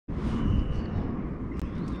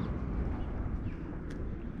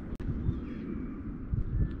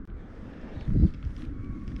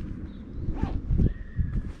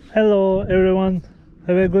Hello everyone,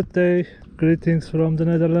 have a good day. Greetings from the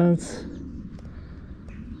Netherlands.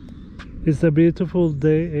 It's a beautiful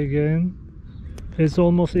day again. It's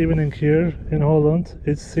almost evening here in Holland.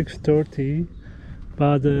 It's 6:30,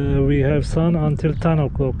 but we have sun until 10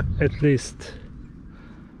 o'clock at least.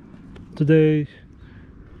 Today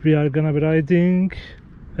we are gonna be riding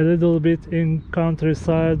a little bit in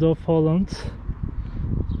countryside of Holland.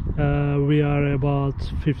 We are about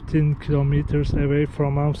 15 kilometers away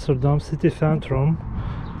from Amsterdam city centrum.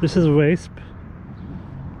 This is Weesp,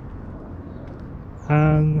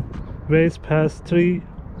 and Weesp has three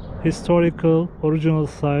historical original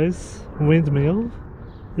size windmill.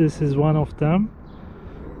 This is one of them.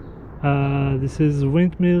 This is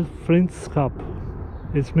windmill Vriendschap.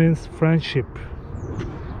 It means friendship.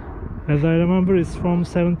 As I remember, it's from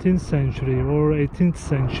 17th century or 18th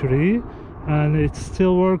century, and it's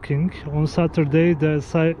still working. On Saturday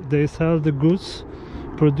they sell the goods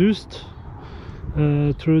produced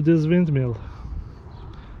through this windmill.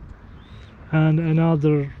 And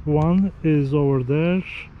another one is over there.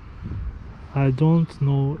 I don't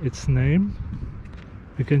know its name.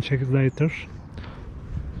 We can check it later.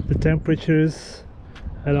 The temperature is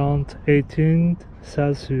around 18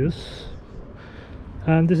 Celsius.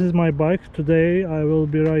 And this is my bike. Today I will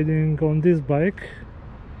be riding on this bike.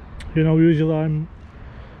 You know, usually I'm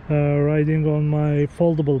riding on my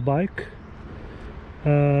foldable bike.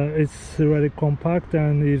 It's very compact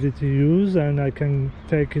and easy to use, and I can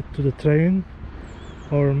take it to the train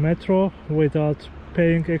or metro without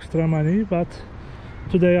paying extra money. But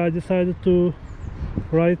today I decided to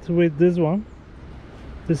ride with this one.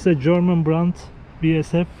 This is a German brand,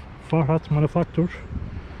 BSF Fahrrad manufacturer.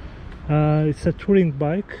 It's a touring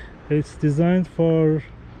bike. It's designed for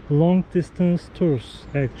long distance tours.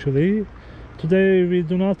 Actually, today we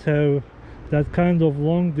do not have that kind of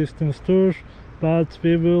long distance tour, but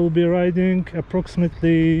we will be riding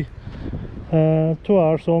approximately 2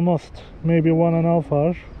 hours, almost maybe 1.5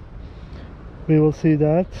 hours. We will see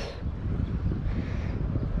that.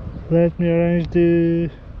 Let me arrange the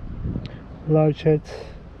live chat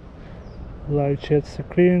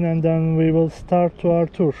screen, and then we will start to our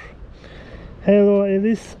tour. Hello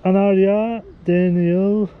Alice, Anaria,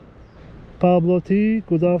 Daniel, Pablo T,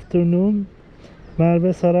 good afternoon.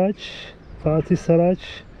 Merve Sarac, Fatih Sarac,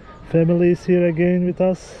 family is here again with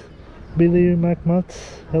us. Billy McMatt,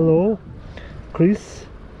 hello. Chris,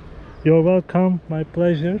 you're welcome, my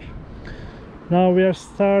pleasure. Now we are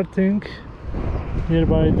starting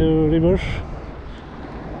nearby the river.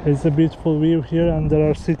 It's a beautiful view here, and there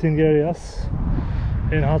are sitting areas.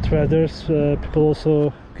 In hot weather, people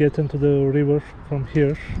also get into the river from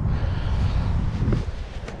here.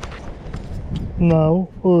 Now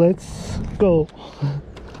let's go.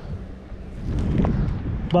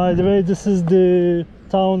 By the way, this is the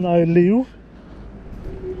town I live.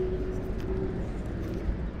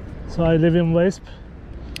 So I live in Weesp,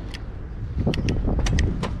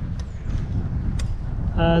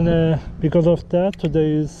 and because of that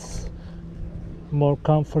today is more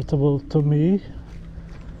comfortable to me.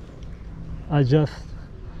 I just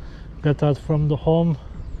got out from the home,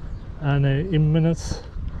 and in minutes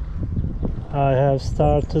I have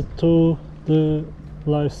started to the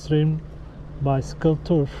live stream bicycle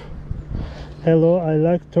tour. Hello, I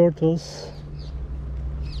like turtles.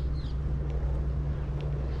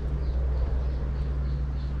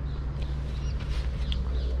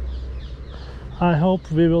 I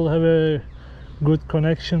hope we will have a good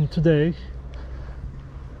connection today,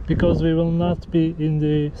 because we will not be in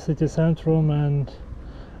the city centrum and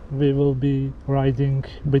we will be riding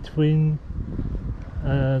between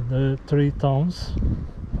the three towns.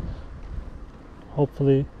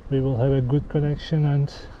 Hopefully we will have a good connection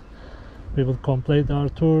and we will complete our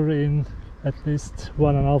tour in at least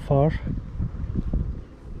 1.5 hours.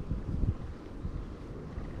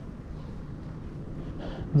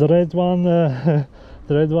 The red one, the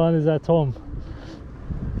red one is at home.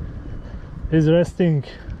 He's resting.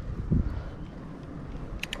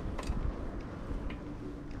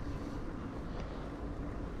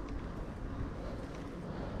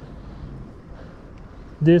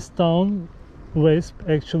 This town, Weesp,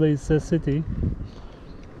 actually is a city.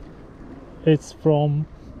 It's from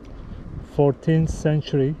 14th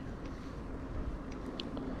century,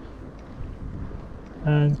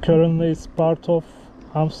 and currently it's part of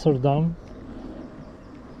Amsterdam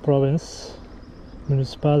province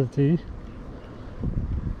municipality.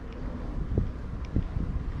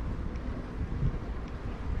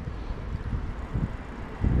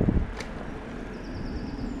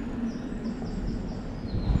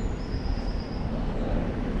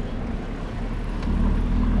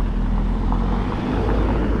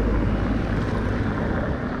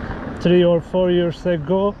 3 or 4 years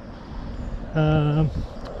ago,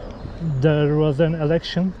 there was an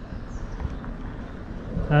election,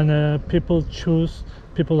 and people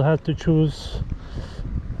had to choose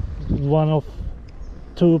one of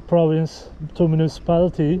two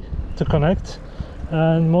municipality to connect,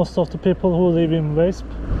 and most of the people who live in Weesp,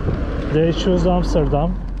 they choose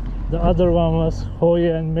Amsterdam. The other one was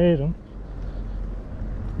Holland and Muiden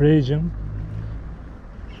region,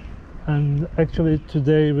 and actually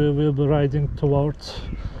today we will be riding towards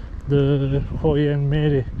the Holland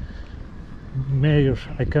and Mayor,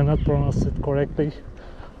 I cannot pronounce it correctly,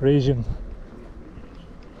 region.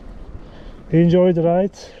 Enjoy the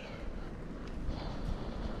ride.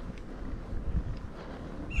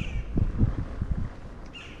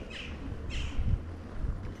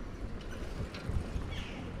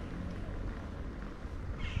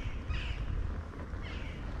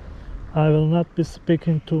 I will not be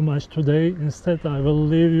speaking too much today. Instead, I will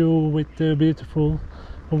leave you with the beautiful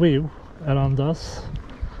view around us.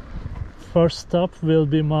 First stop will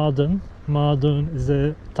be Naarden. Naarden is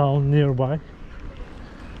a town nearby.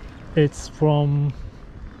 It's from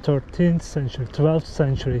 13th century, 12th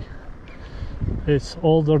century. It's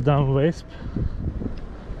older than Weesp.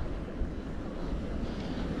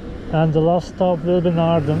 And the last stop will be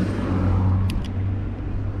Naarden.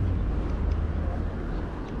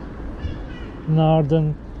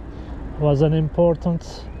 Naarden was an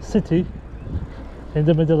important city in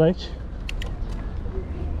the Middle Age,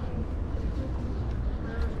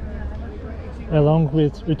 along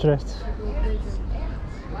with Utrecht.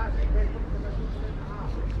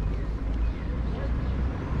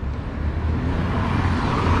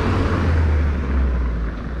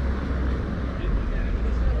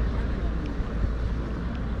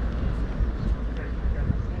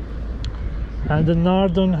 And the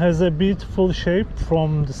Naarden has a beautiful shape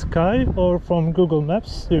from the sky or from Google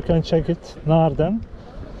Maps. You can check it, Naarden.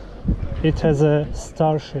 It has a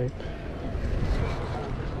star shape.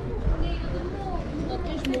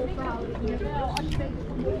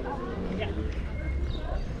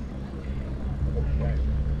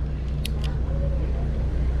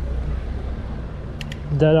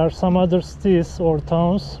 There are some other cities or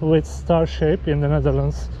towns with star shape in the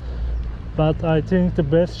Netherlands, but I think the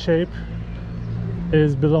best shape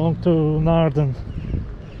belong to Naarden.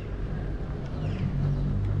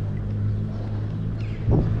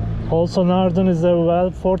 Also, Naarden is a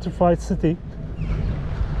well-fortified city.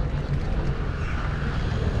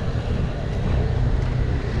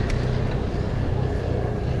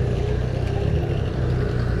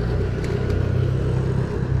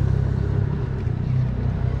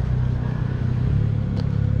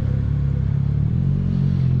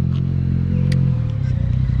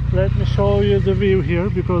 Let me show you the view here,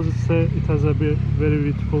 because it has a very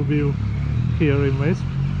beautiful view here in Weesp.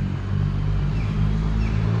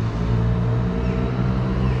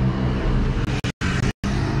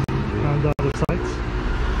 And the other side.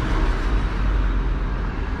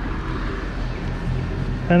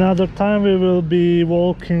 Another time we will be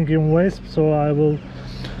walking in Weesp, so I will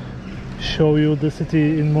show you the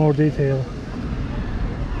city in more detail.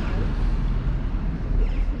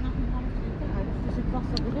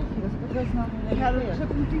 Ja, dat is ook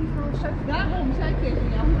om 6:10. Daarom zei ik tegen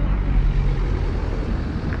jou.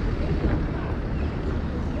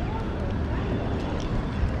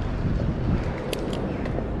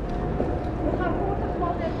 We gaan voortaan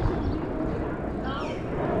gewoon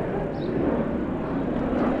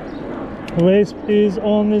even. Weesp is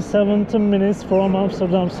only 17 minutes from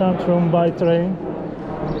Amsterdam Centrum by train,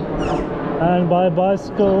 and by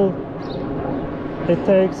bicycle it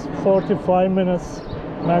takes 45 minutes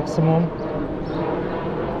maximum.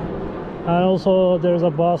 And also there's a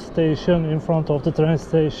bus station in front of the train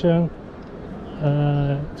station.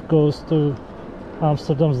 It goes to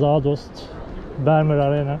Amsterdam Zuidoost, Bijlmer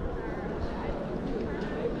Arena.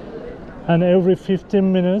 And every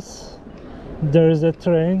 15 minutes there is a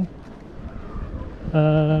train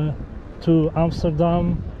to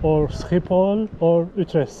Amsterdam or Schiphol or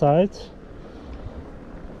Utrecht side.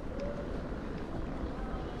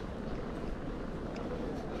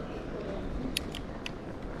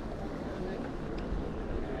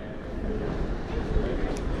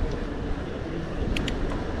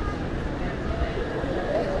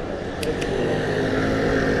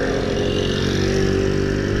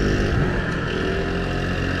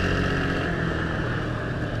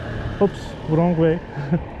 Oops, wrong way.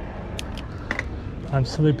 I'm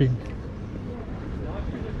sleeping.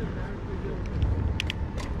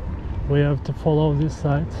 We have to follow this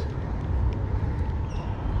side.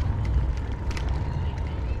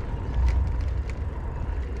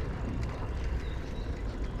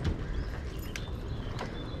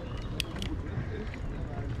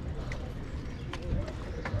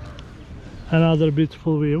 Another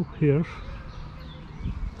beautiful view here.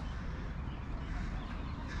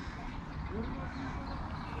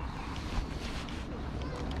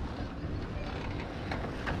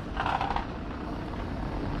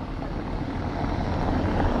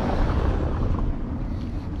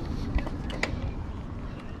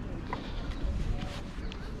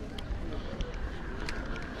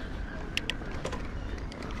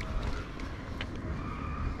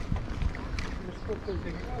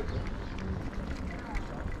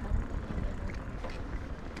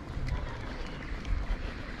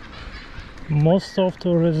 Most of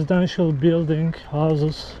the residential building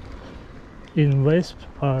houses in Weesp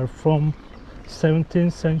are from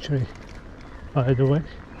 17th century, by the way.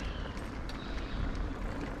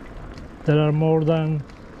 There are more than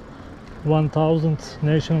 1000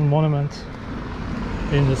 national monuments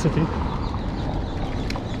in the city.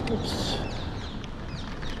 Oops.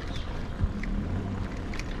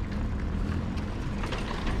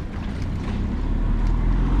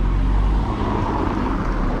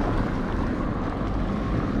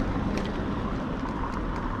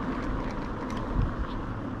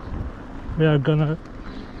 We are gonna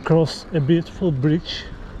cross a beautiful bridge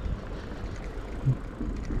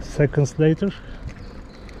seconds later.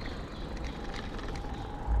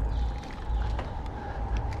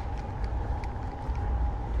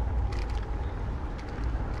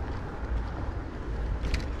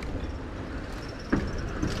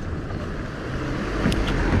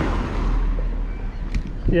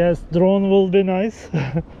 Yes, drone will be nice.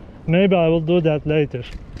 Maybe I will do that later.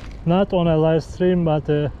 Not on a live stream,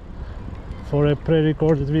 but for a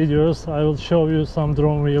pre-recorded videos I will show you some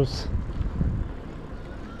drone views.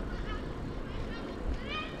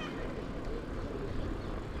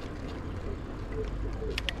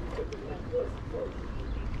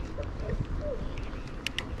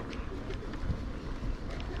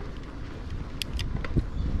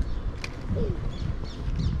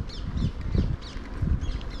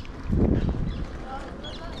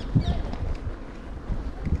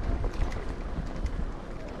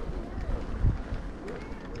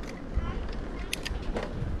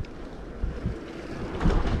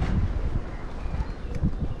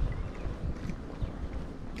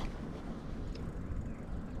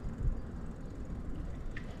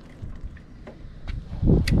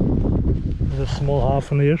 A small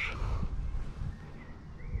haven here,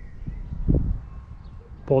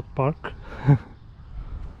 boat park.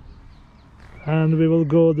 And we will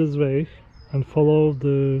go this way and follow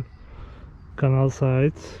the canal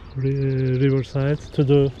side, river side to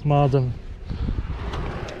the Naarden.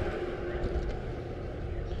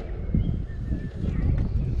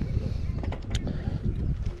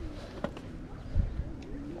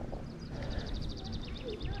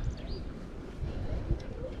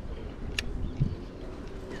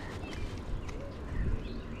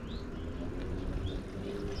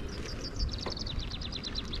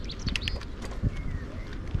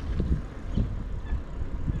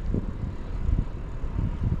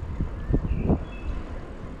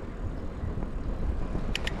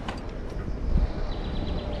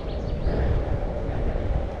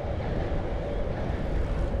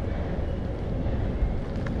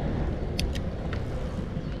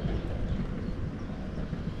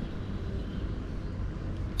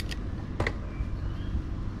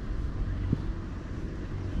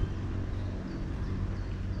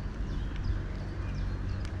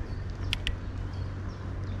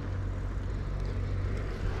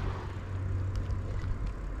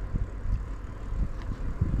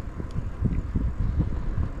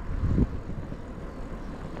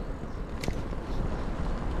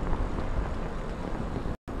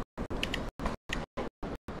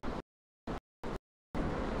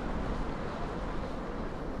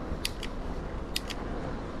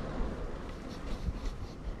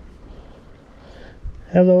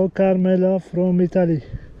 Hello Carmela from Italy.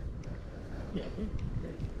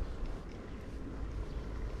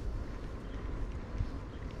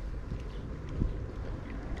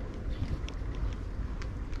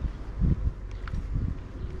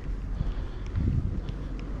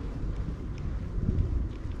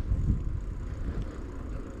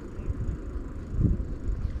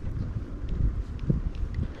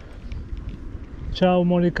 Ciao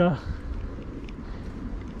Monica.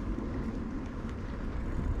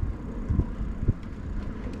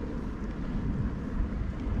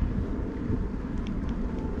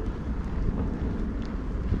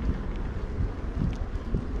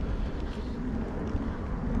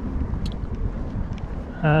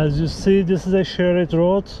 As you see, this is a shared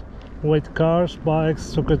road with cars, bikes,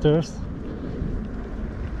 scooters.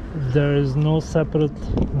 There is no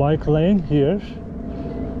separate bike lane here.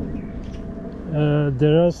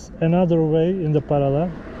 There is another way in the parallel.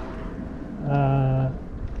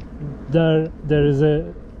 There is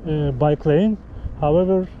a bike lane.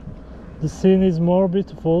 However, the scene is more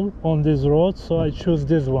beautiful on this road, so I choose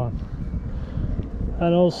this one.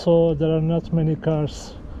 And also there are not many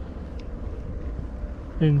cars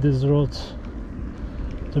in this road,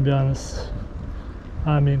 to be honest.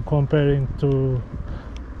 I mean, comparing to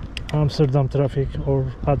Amsterdam traffic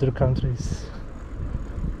or other countries.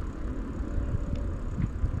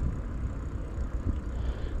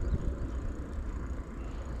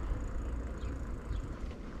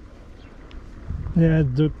 Yeah,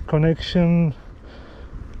 the connection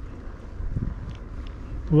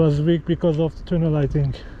was weak because of the tunnel, I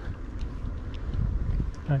think.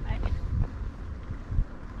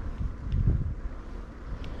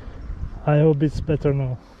 I hope it's better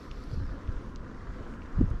now.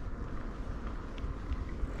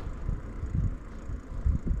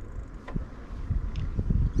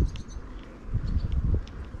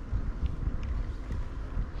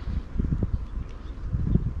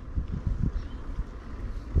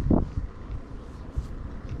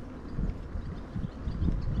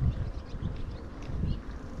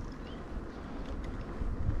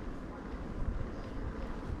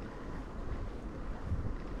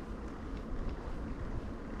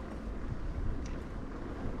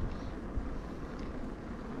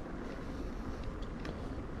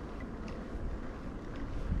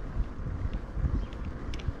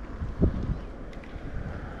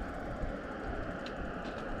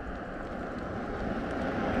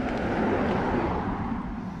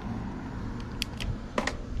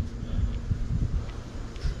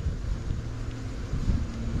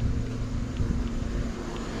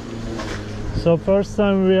 So first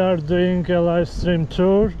time we are doing a live stream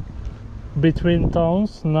tour between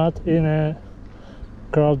towns, not in a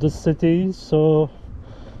crowded city, so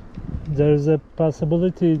there's a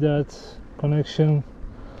possibility that connection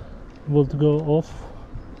would go off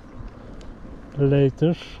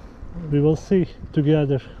later. We will see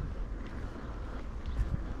together.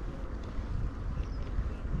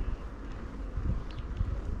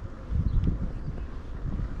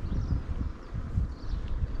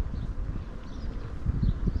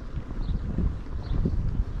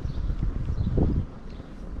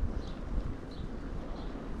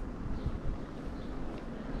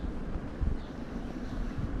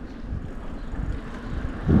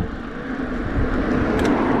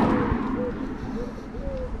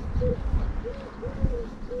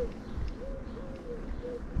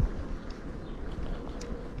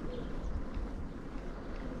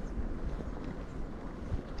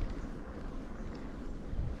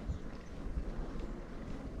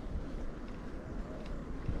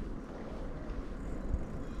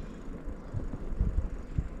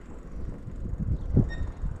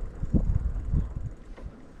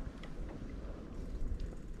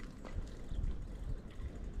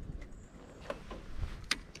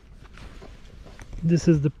 This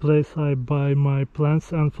is the place I buy my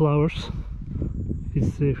plants and flowers.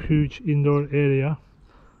 It's a huge indoor area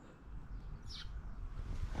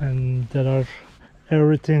and there are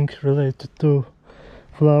everything related to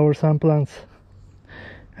flowers and plants.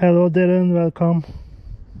 Hello Darren, welcome.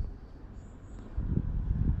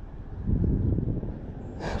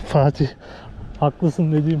 Fatih,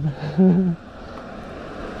 haklısın dediğim.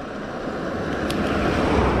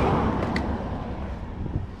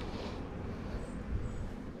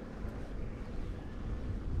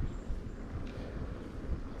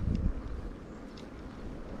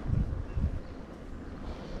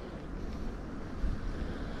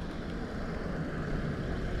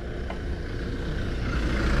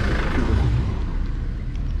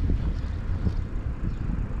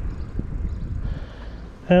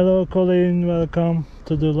 Hello Colin, welcome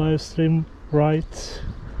to the live stream. Right,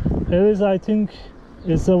 Alice, I think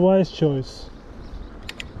it's a wise choice,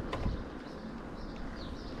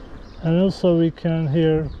 and also we can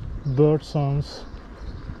hear bird sounds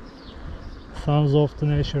of the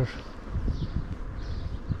nature.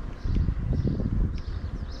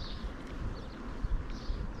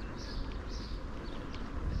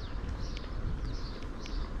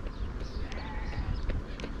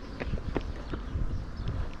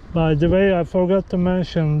 By the way, I forgot to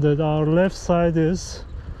mention that our left side is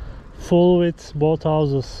full with boat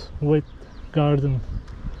houses with garden.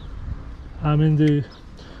 I mean, the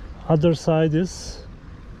other side is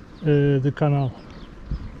the canal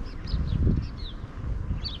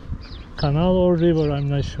or river, I'm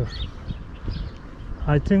not sure.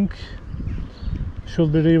 I think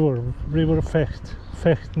should be river Vecht.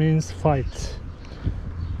 Vecht means fight.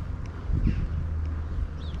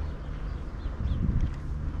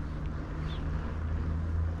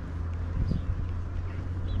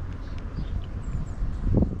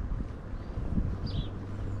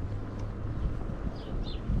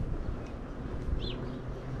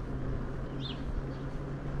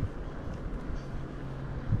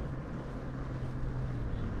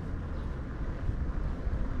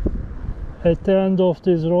 At the end of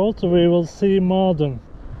this road we will see Muiden,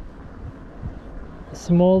 a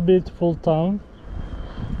small beautiful town,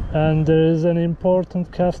 and there is an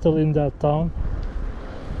important castle in that town.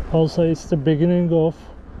 Also it's the beginning of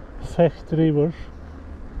Fight River.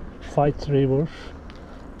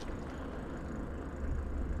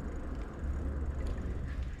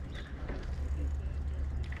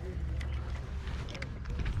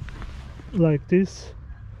 Like this,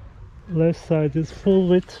 left side is full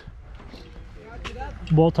with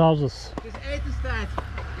boat houses. Het is etenstijd.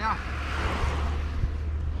 Ja.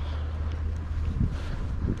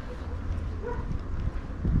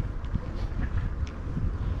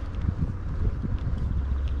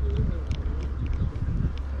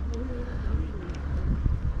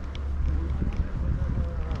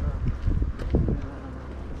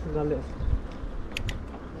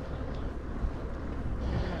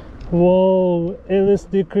 Whoa, Alice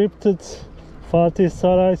decrypted Fatih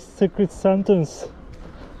Saray's secret sentence.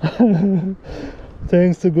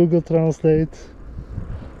 Thanks to Google Translate.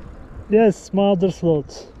 Yes, Mother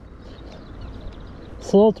Slot.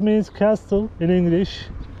 Slot means castle in English.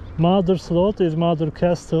 Mother Slot is Mother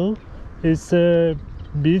Castle. It's a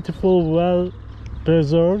beautiful, well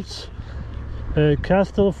preserved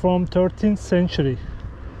castle from 13th century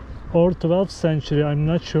or 12th century, I'm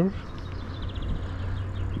not sure.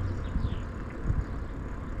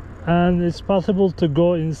 And it's possible to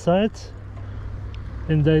go inside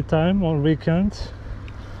in daytime or weekend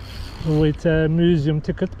with a museum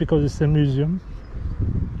ticket, because it's a museum.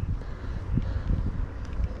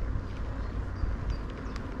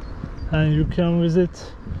 And you can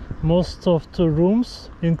visit most of the rooms,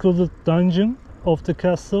 including dungeon of the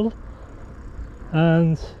castle,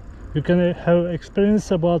 and you can have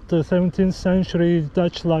experience about the 17th century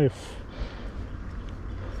Dutch life.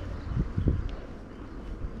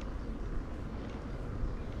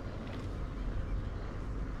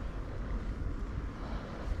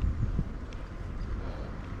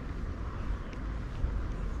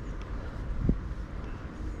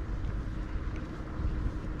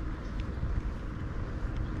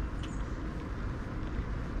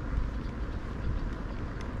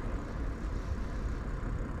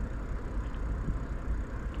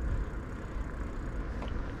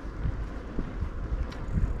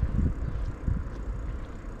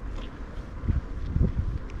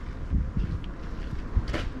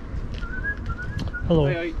 Hello.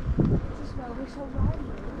 Hoi, hoi. Het is wel weer zo warm.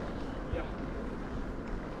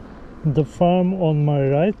 The farm on my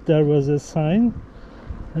right, there was a sign.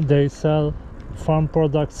 They sell farm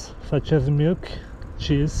products such as milk,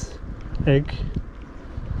 cheese, egg.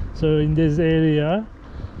 So in this area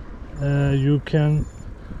you can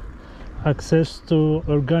access to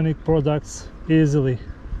organic products easily.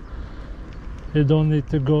 You don't need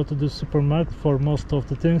to go to the supermarket for most of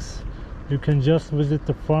the things. You can just visit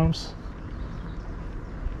the farms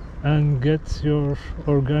and get your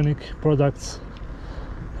organic products.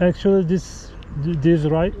 Actually this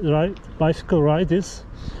bicycle ride is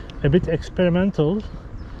a bit experimental,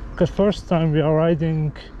 because first time we are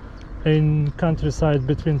riding in countryside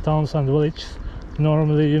between towns and villages.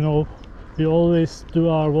 Normally, you know, we always do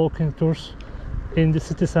our walking tours in the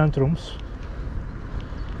city centrums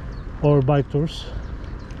or bike tours.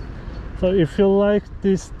 So if you like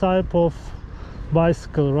this type of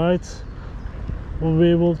bicycle rides,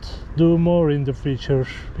 we will do more in the future,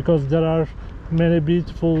 because there are many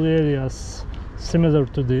beautiful areas similar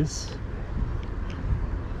to this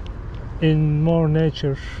in more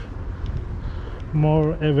nature,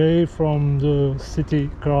 more away from the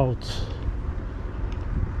city crowd.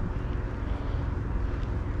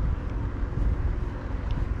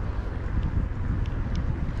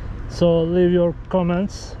 So leave your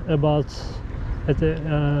comments about it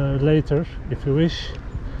later if you wish.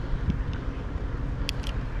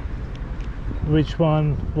 Which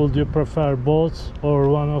one would you prefer, both or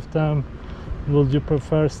one of them? Would you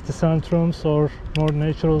prefer city centrums or more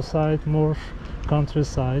natural side, more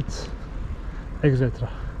countryside, etc.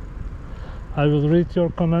 I will read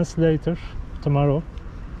your comments later, tomorrow,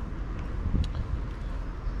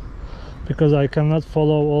 because I cannot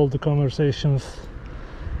follow all the conversations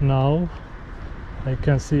now. I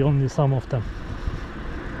can see only some of them.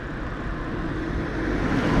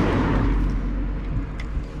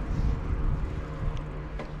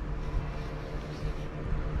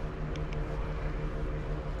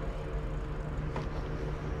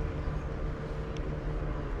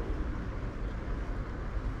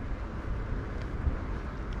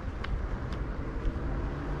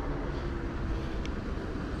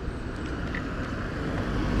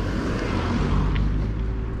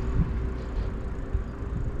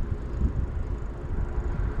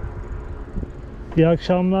 İyi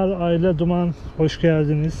akşamlar Aile Duman, hoş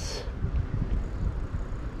geldiniz.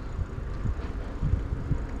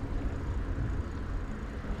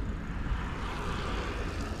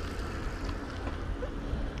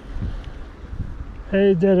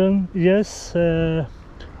 Hey Darren, yes,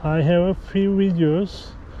 I have a few videos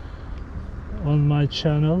on my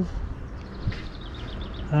channel,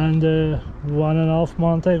 and 1.5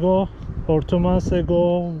 months ago or 2 months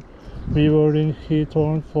ago we were in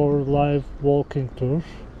Heathorn for live walking tour,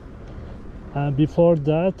 and before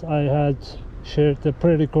that I had shared a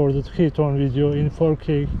pre-recorded Heathorn video in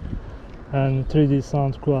 4K and 3D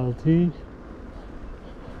sound quality,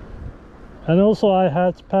 and also I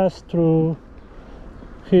had passed through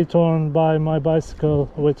Heathorn by my bicycle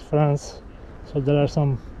with friends, so there are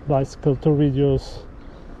some bicycle tour videos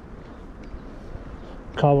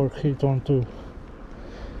cover Heathorn too.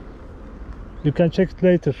 You can check it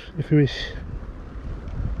later if you wish.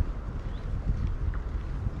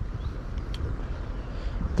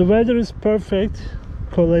 The weather is perfect.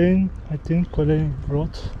 Colleen, I think Colleen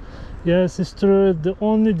wrote. Yes, it's true. The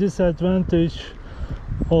only disadvantage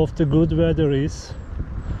of the good weather is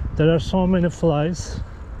there are so many flies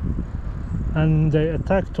and they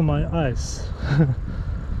attack to my eyes.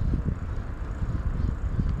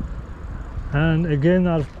 And again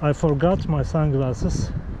I forgot my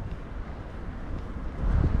sunglasses.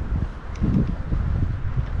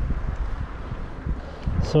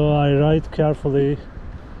 So I ride carefully,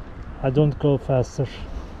 I don't go faster.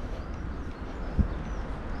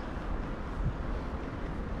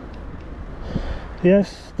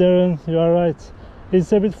 Yes, Darren, you are right.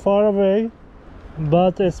 It's a bit far away,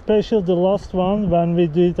 but especially the last one, when we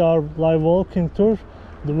did our live walking tour,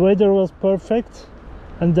 the weather was perfect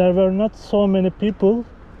and there were not so many people.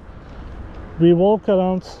 We walk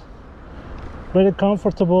around very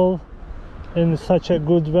comfortable in such a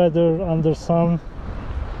good weather under sun.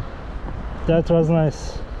 That was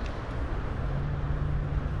nice.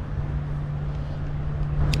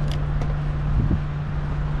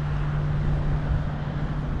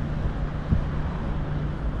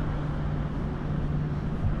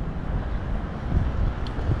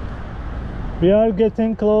 We are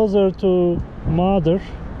getting closer to Muiden.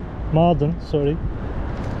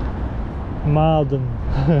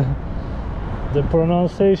 The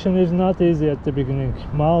pronunciation is not easy at the beginning.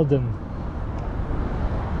 Muiden.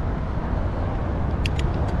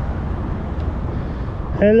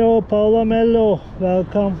 Hello Paula Mello,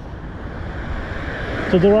 welcome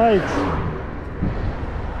to the right.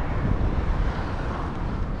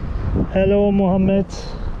 Hello Mohammed.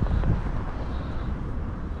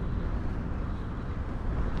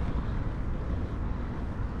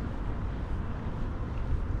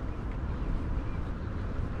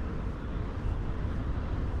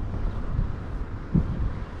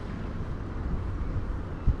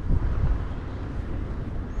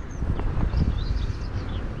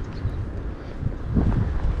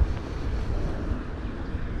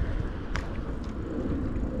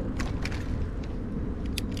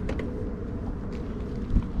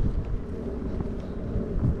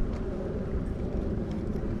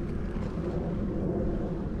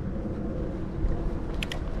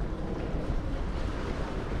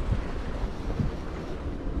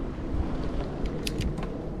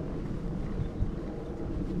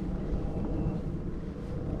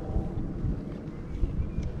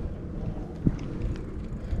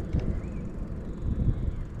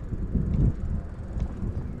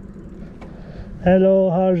 Hello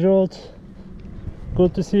Harjot,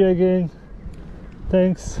 good to see you again.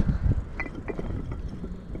 Thanks.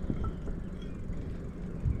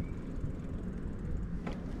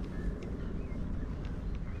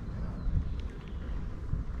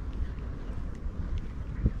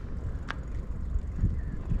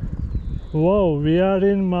 Wow, we are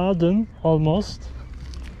in Naarden almost,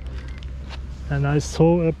 and I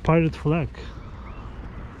saw a pirate flag.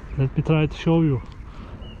 Let me try to show you.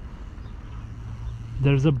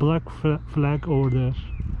 There's a black flag over there.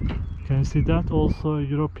 Can you see that? Also a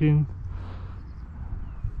European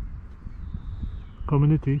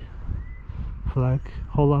community flag.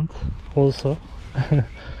 Holland also.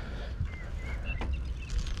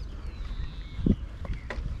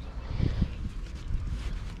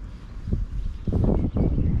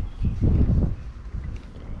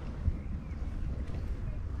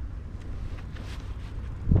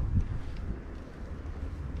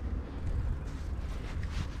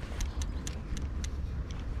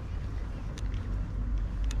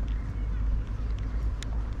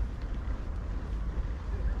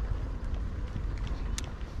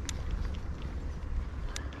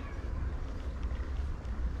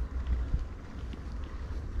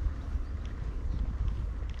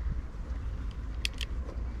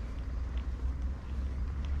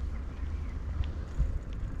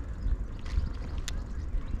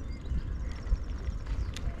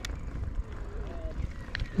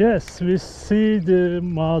 Yes, we see the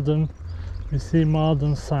Muiden,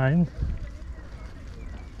 sign,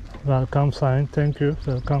 welcome sign. Thank you,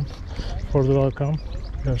 welcome for the welcome.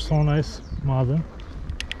 They're so nice, Muiden.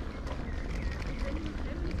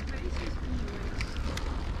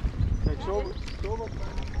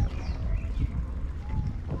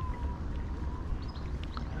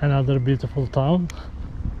 Another beautiful town.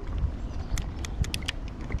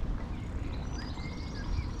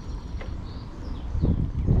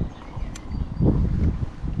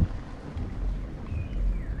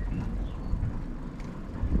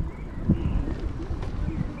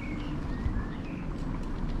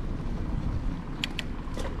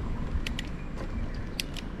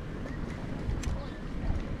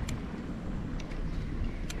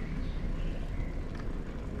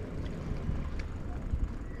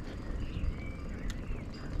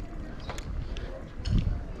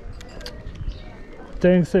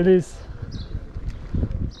 Thanks, Elise.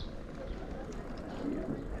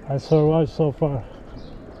 I survived so far.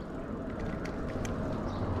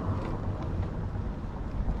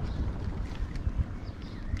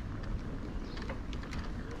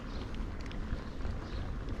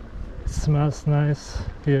 It smells nice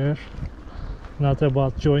here. Not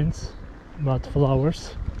about joints, but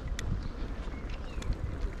flowers.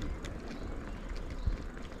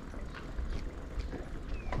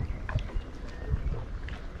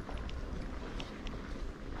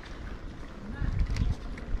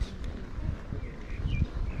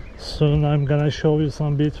 Soon I'm gonna show you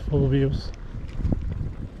some beautiful views.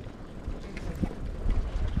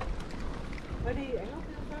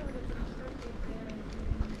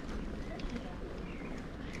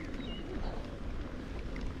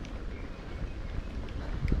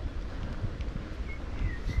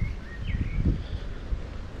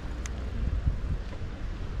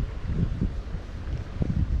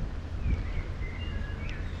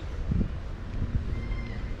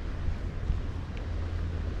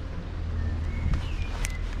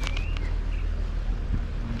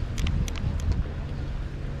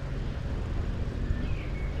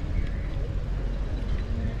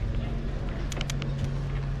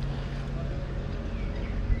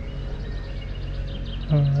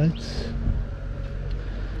 Alright.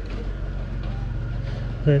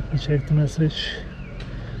 Let me check the message.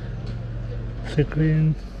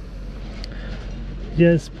 Screen.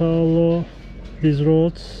 Yes, Paolo, these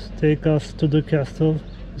roads take us to the castle.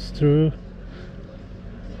 It's true.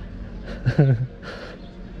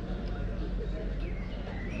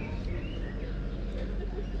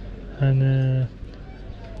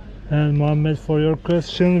 And Mohammed, for your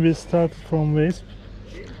question, we start from Weesp.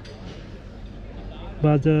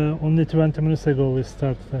 But only 20 minutes ago we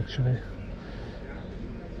started actually.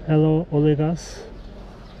 Hello Olegas.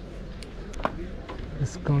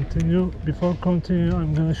 Let's continue. Before continue,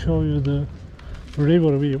 I'm gonna show you the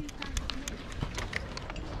river view.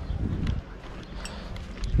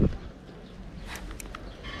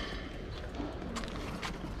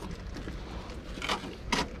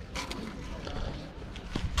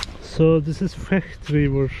 So this is Vecht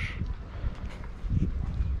River.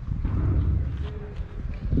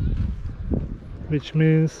 Which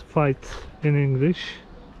means fight in English,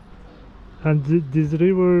 and this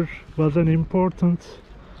river was an important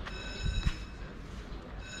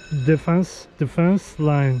defense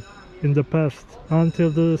line in the past. Until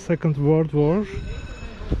the Second World War,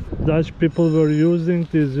 Dutch people were using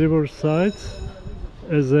this riverside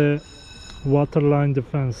as a waterline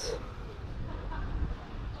defense.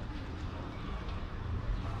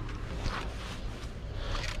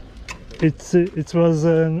 It was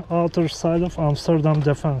an outer side of Amsterdam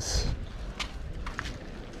defense.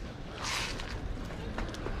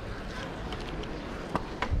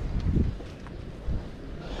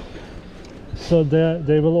 So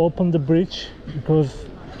they will open the bridge because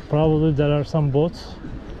probably there are some boats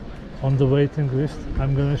on the waiting list.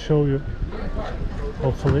 I'm gonna show you,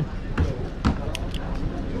 hopefully.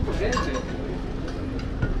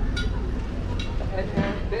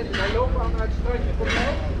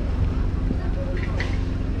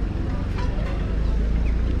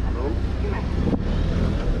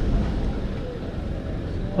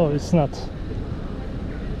 Oh, it's not.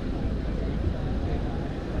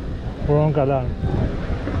 Wrong alarm.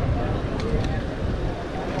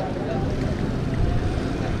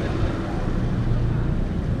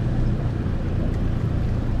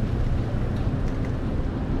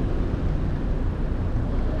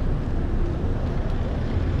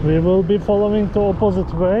 We will be following the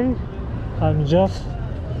opposite way. I'm just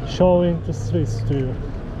showing the streets to you.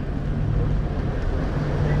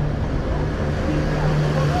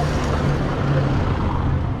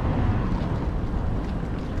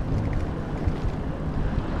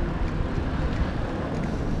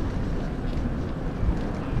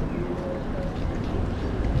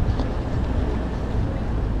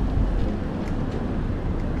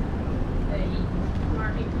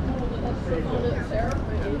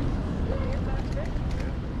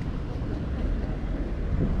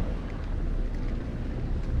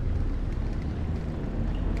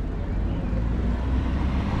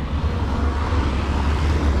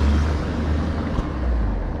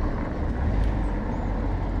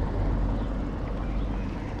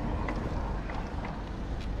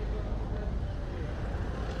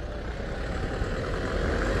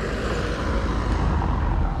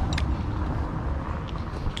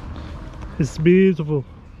 It's beautiful.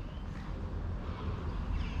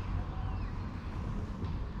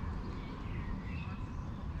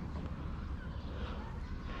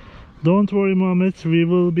 Don't worry, Mohammed, we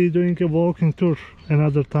will be doing a walking tour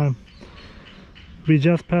another time. We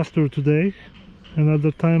just passed through today. Another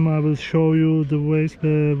time I will show you the Weesp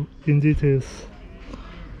in details.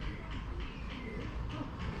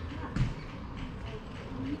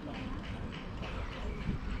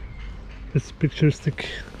 It's picturesque.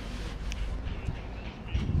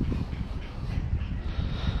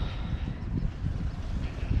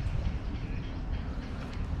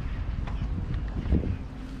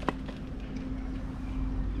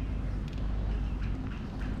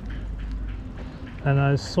 And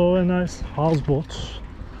I saw a nice houseboat.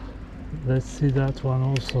 Let's see that one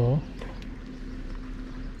also.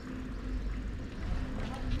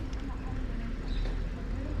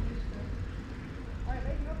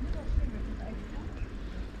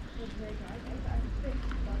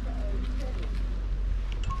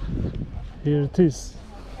 Here it is.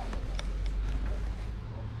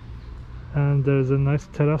 And there's a nice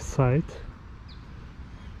terrace side.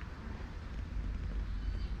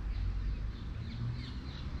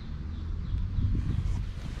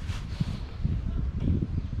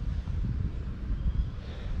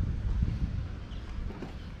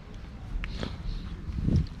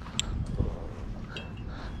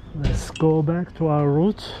 Let's go back to our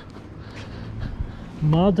route.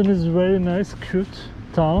 Naarden is very nice, cute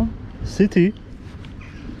town, city,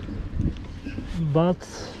 but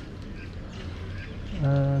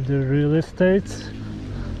the real estate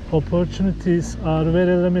opportunities are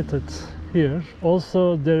very limited here.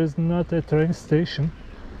 Also, there is not a train station.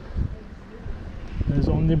 There's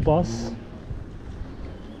only bus.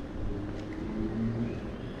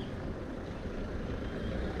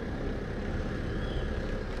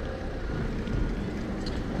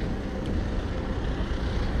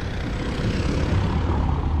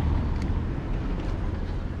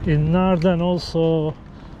 In Naarden also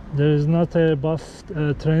there is not a bus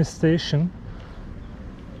train station.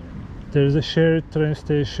 There is a shared train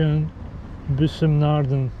station, Bussum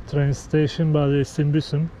Naarden train station, but it's in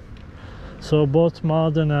Bussum. So both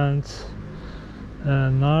Muiden and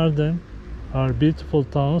Naarden are beautiful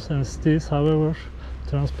towns and cities. However,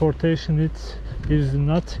 transportation it is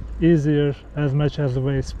not easier as much as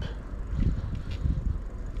Weesp.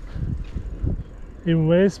 In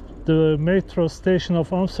Weesp, the metro station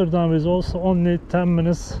of Amsterdam is also only 10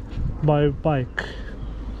 minutes by bike.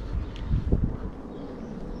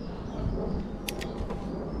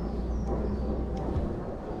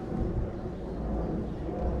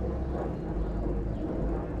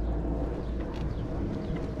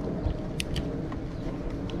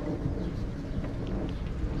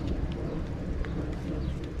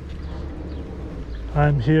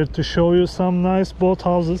 I'm here to show you some nice boat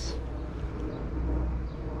houses.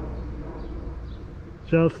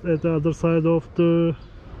 Just at the other side of the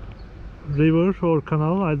river or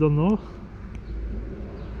canal, I don't know.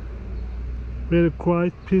 Very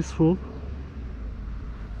quiet, peaceful,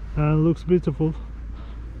 and looks beautiful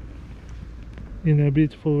in a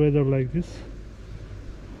beautiful weather like this.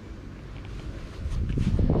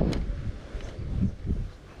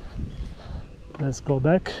 Let's go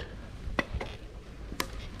back.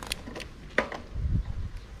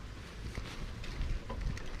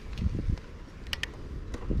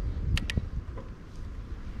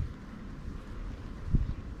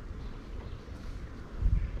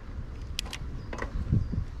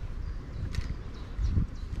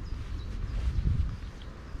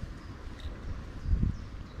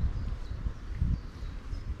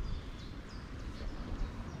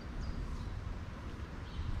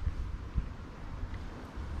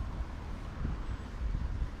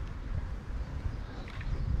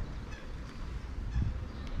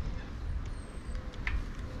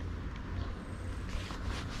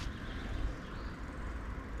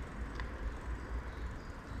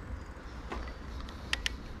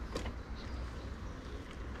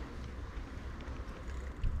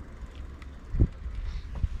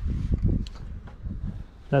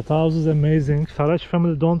 That house is amazing. Farage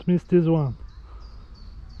family, don't miss this one.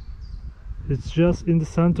 It's just in the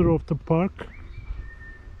center of the park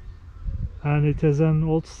and it has an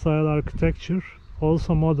old style architecture,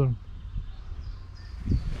 also modern.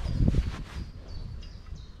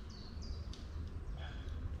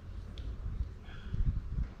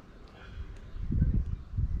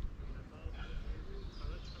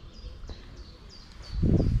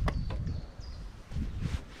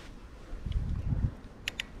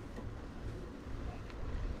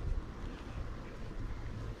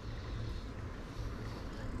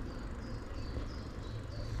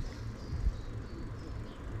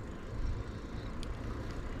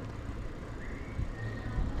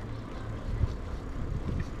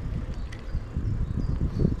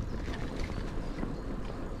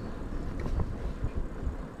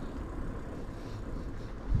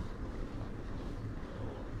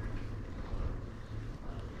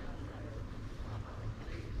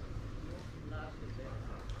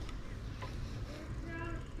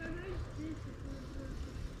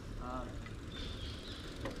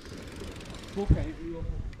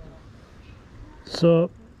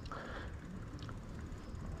 So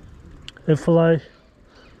a fly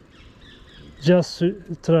just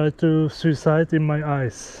try to suicide in my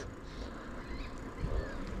eyes.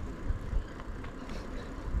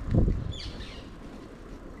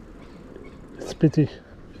 It's pity.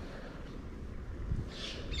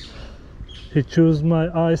 He chose my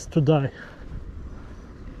eyes to die.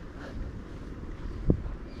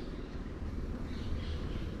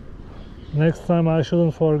 Next time I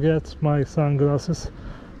shouldn't forget my sunglasses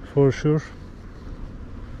for sure.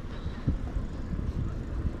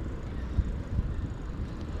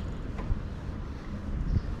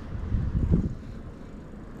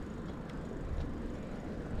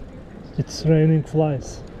 It's raining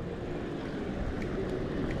flies.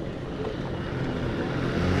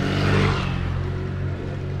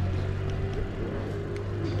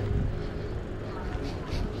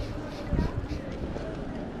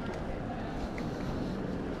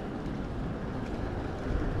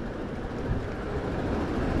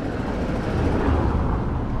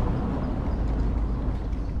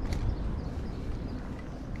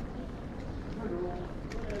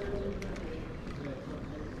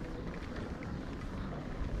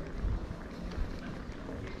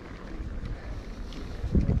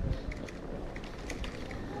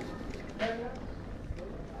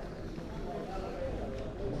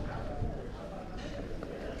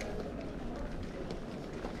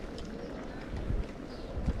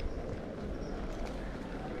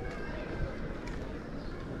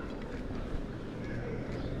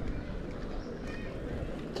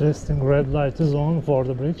 Interesting, red light is on for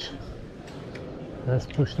the bridge. Let's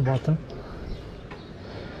push the button.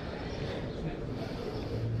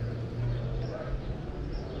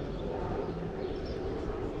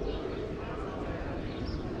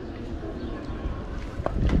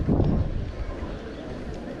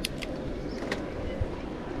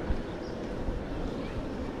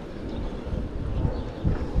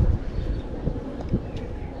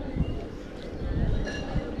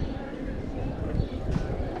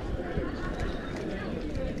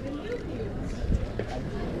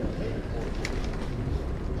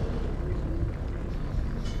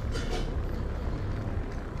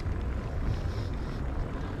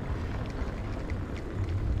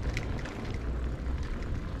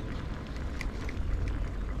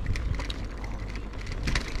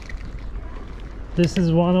 This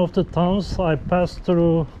is one of the towns I passed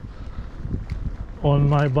through on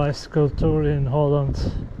my bicycle tour in Holland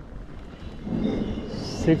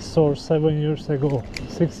 6 or 7 years ago.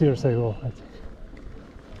 6 years ago, I think.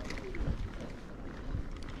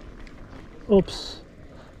 Oops,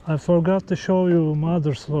 I forgot to show you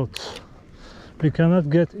mother slots. We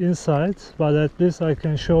cannot get inside, but at least I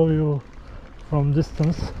can show you from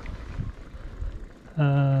distance.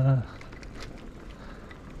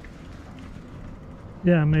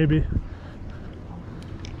 Yeah, maybe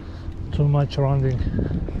too much rounding.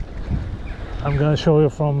 I'm gonna show you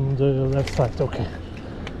from the left side. Okay,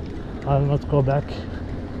 I'll not go back.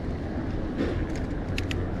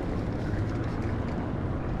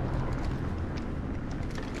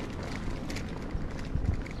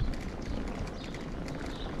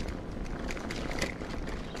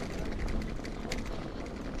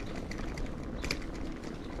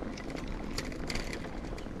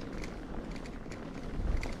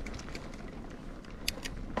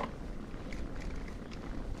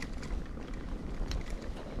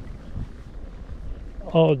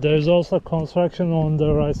 Oh, there's also construction on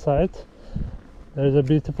the right side. There's a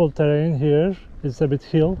beautiful terrain here. It's a bit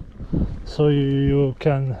hill, so you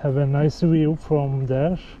can have a nice view from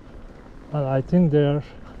there. And I think they're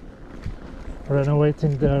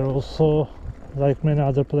renovating there also, like many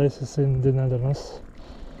other places in the Netherlands.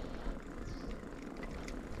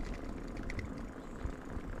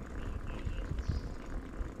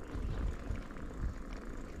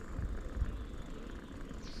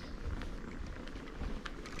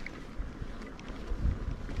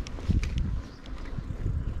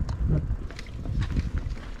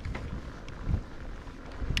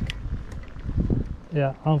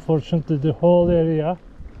 Yeah, unfortunately the whole area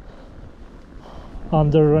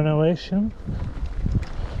under renovation,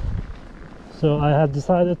 so I had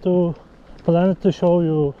decided to plan to show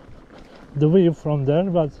you the view from there,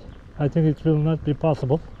 but I think it will not be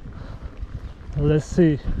possible. Let's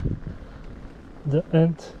see the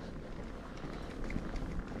end.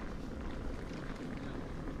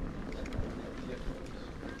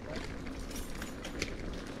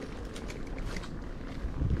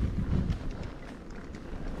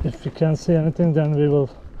 If we can't see anything, then we will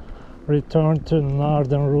return to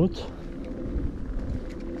Naarden route.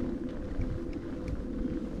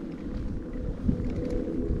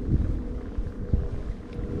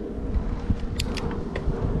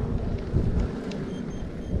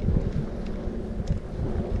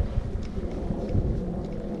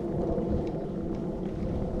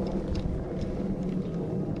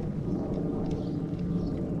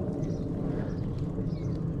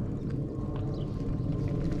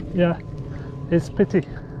 yeah, it's pity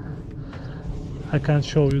I can't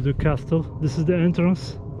show you the castle. This is the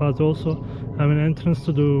entrance, but also I have an entrance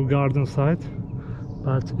to the garden side,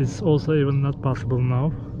 but it's also even not possible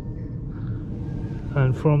now.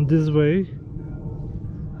 And from this way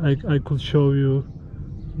I could show you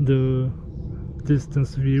the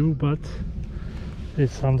distance view, but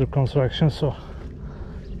it's under construction, so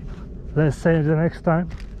let's say the next time.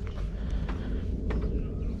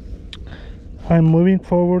 I'm moving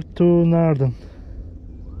forward to Naarden.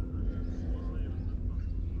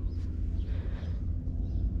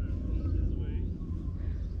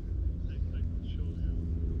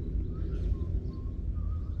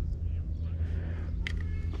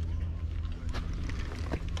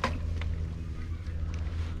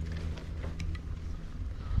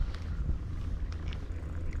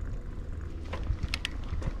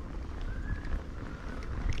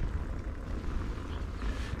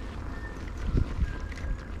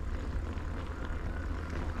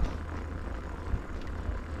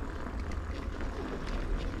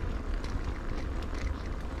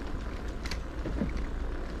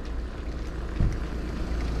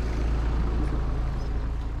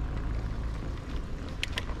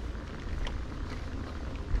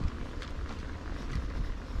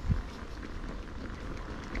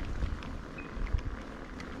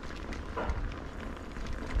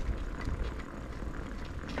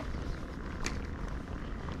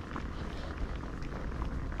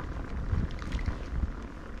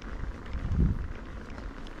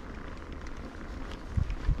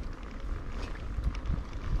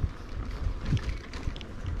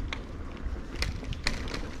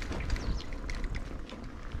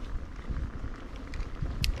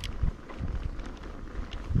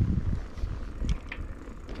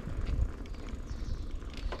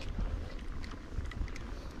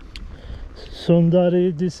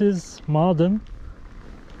 Sundari, this is Muiden.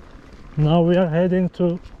 Now we are heading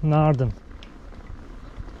to Naarden.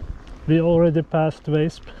 We already passed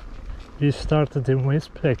Weesp. We started in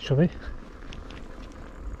Weesp actually.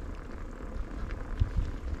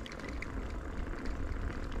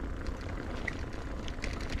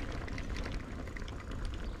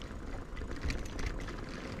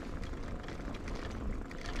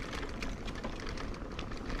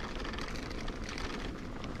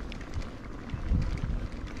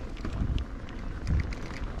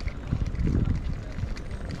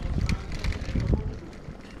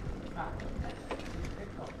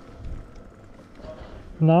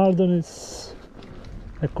 Naarden is,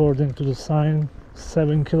 according to the sign,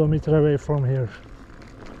 7 kilometers away from here.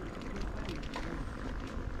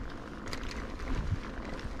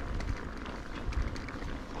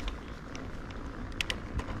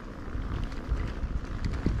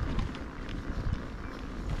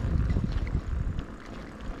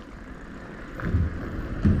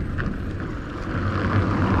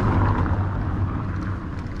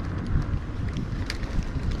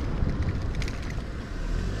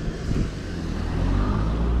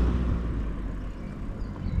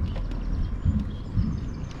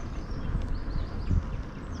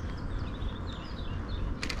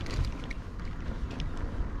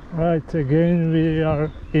 Right, again we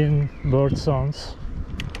are in bird sounds.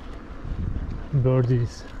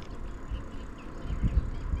 Birdies.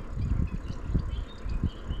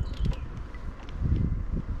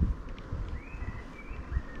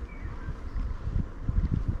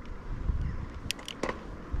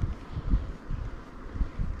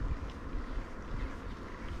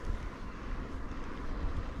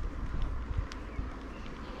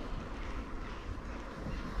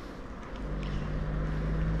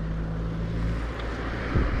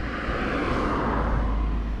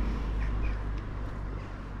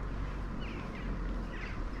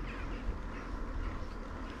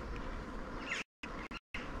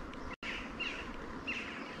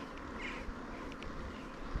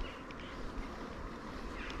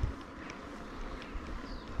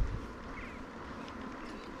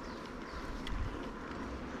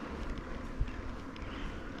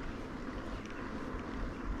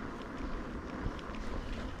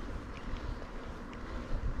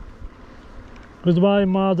 Goodbye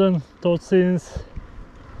Muiden, tot ziens.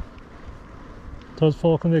 Tot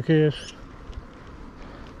volgende keer.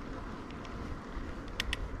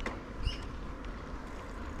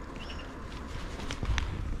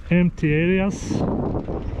 Empty areas.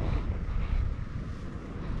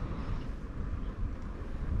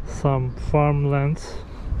 Some farmlands.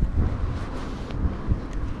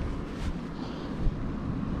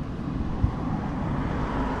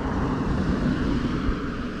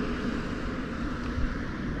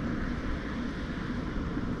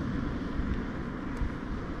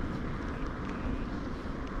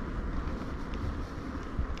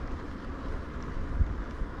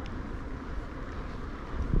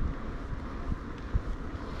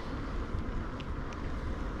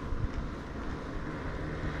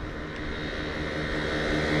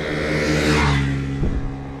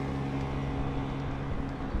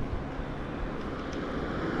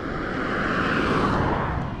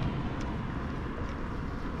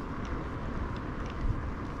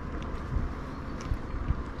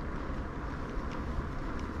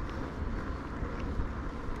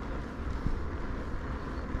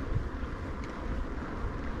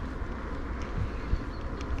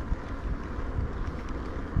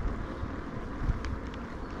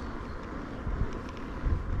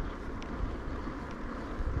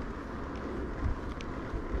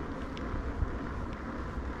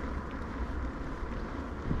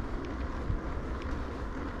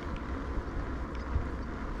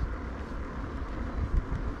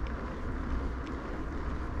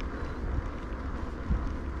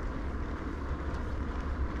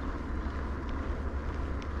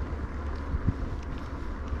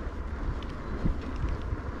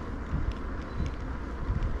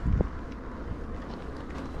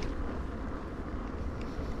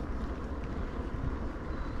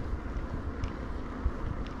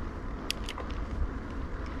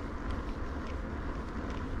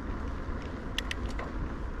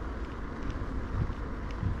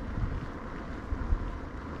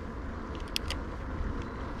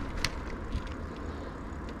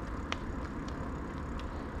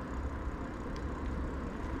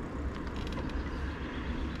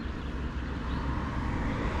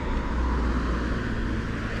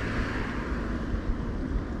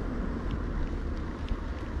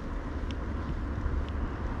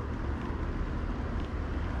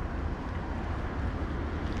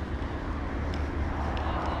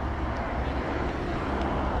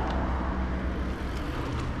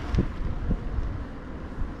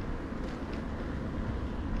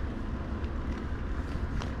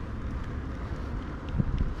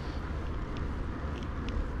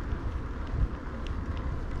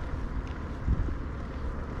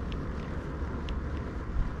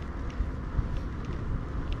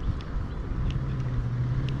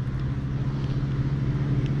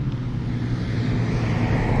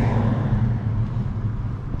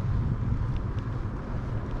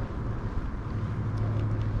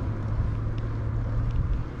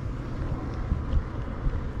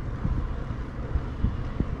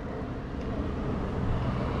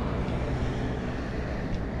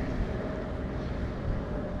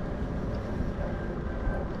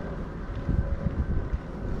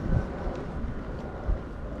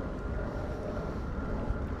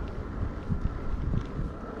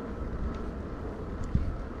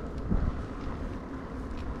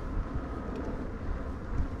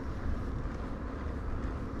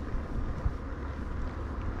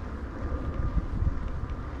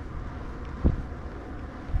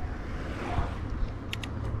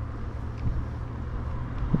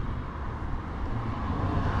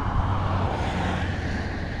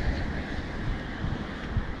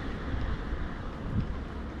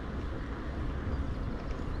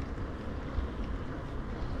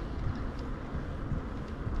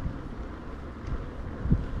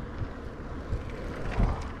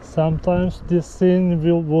 sometimes this scene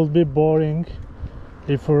will be boring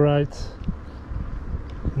if we ride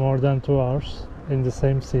more than 2 hours in the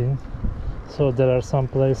same scene. So there are some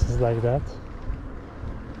places like that.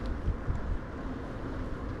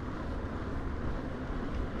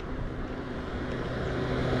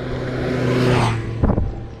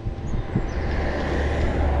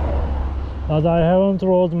 But I haven't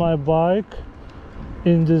rode my bike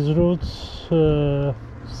in these routes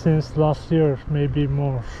since last year, maybe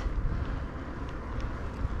more.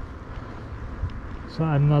 So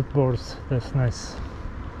I'm not bored, that's nice.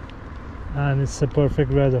 And it's a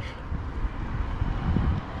perfect weather.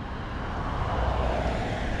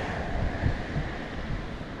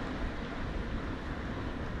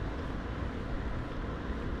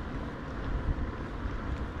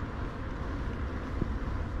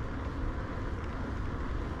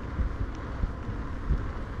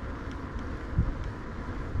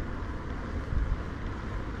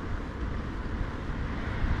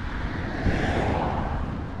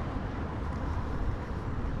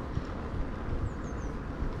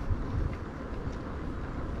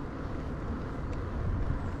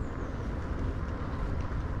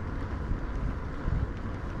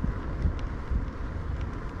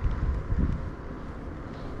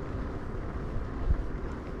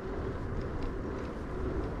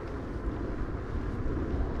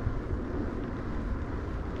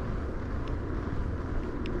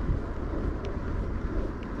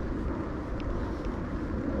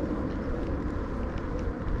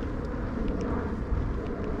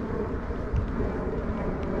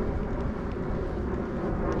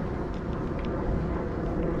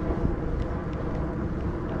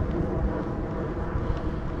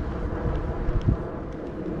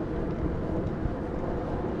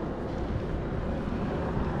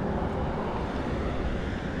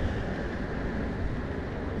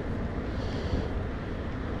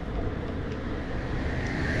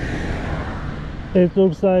 It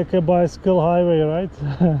looks like a bicycle highway, right?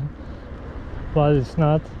 But it's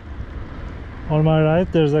not. On my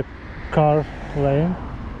right there's a car lane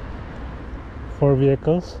for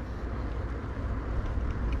vehicles.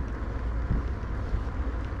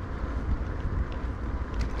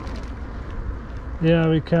 Yeah,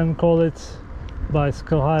 we can call it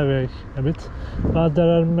bicycle highway a bit, but there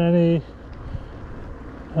are many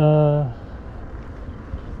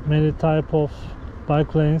type of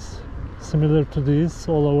bike lanes similar to these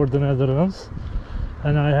all over the Netherlands,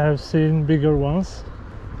 and I have seen bigger ones,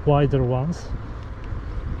 wider ones.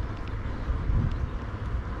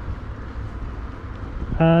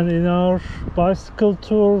 And in our bicycle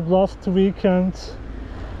tour last weekend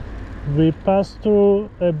we passed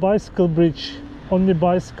through a bicycle bridge. Only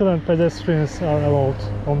bicycle and pedestrians are allowed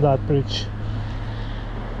on that bridge.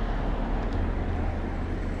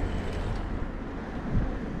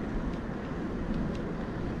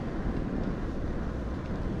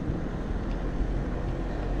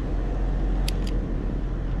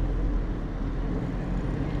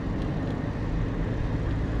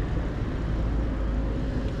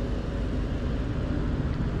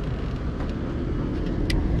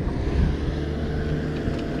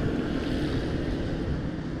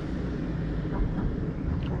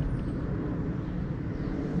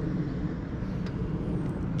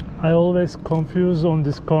 I always confuse on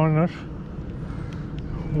this corner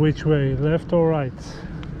which way, left or right.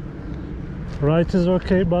 Right is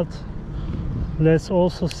okay, but let's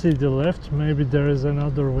also see the left. Maybe there is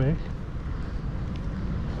another way.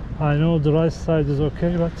 I know the right side is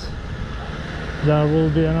okay, but there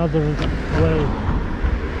will be another way.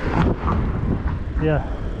 Yeah,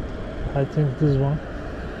 I think this one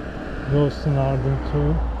goes to Naarden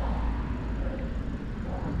too.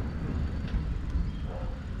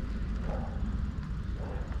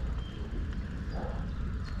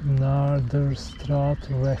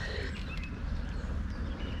 Naarderstraatweg.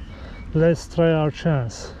 Let's try our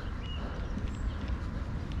chance.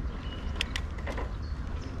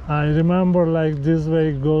 I remember like this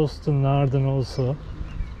way goes to Naarden also.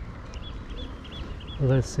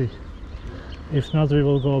 Let's see. If not, we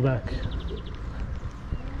will go back.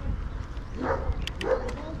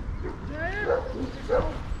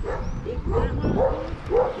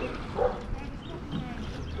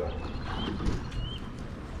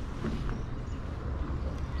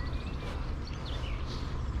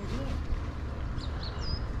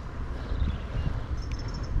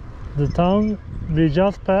 The town we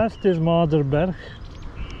just passed is Muiden.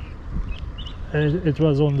 It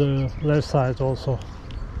was on the left side also.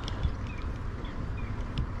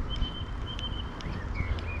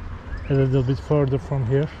 A little bit further from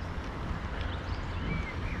here.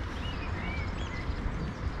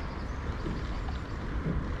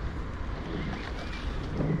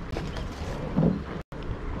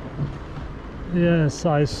 Yes,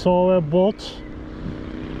 I saw a boat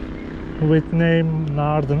with name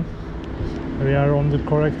Naarden. We are on the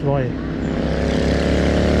correct way.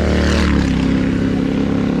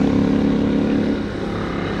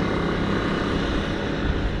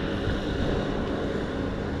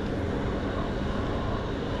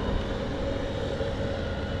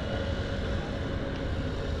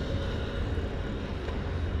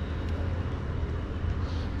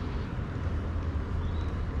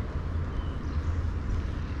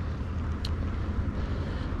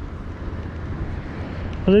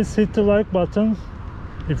 Please hit the like button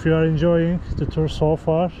if you are enjoying the tour so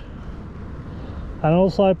far, and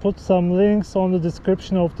also I put some links on the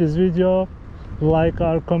description of this video, like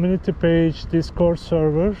our community page, Discord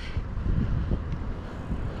server.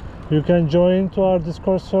 You can join to our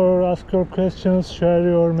Discord server, ask your questions, share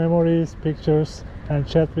your memories, pictures, and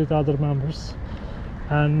chat with other members.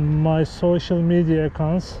 And my social media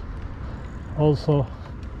accounts also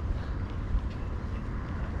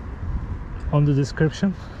on the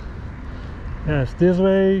description. Yes, this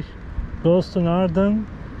way goes to Naarden,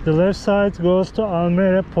 the left side goes to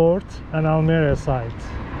Almere port and Almere side.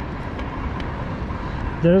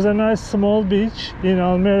 There's a nice small beach in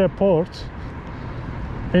Almere port.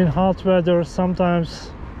 In hot weather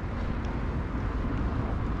sometimes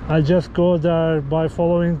I just go there by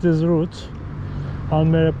following this route.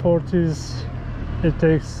 Almere port it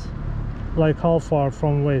takes like half hour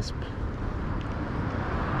from Weesp,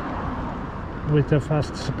 with a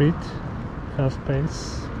fast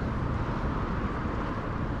pace.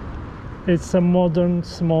 It's a modern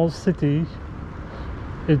small city.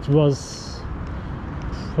 It was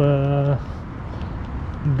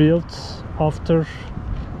built after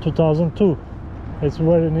 2002. It's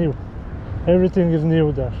very new. Everything is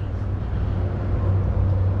new there.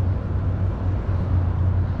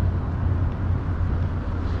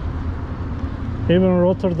 Even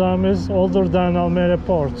Rotterdam is older than Almere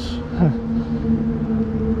port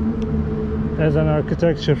as an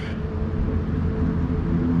architecture.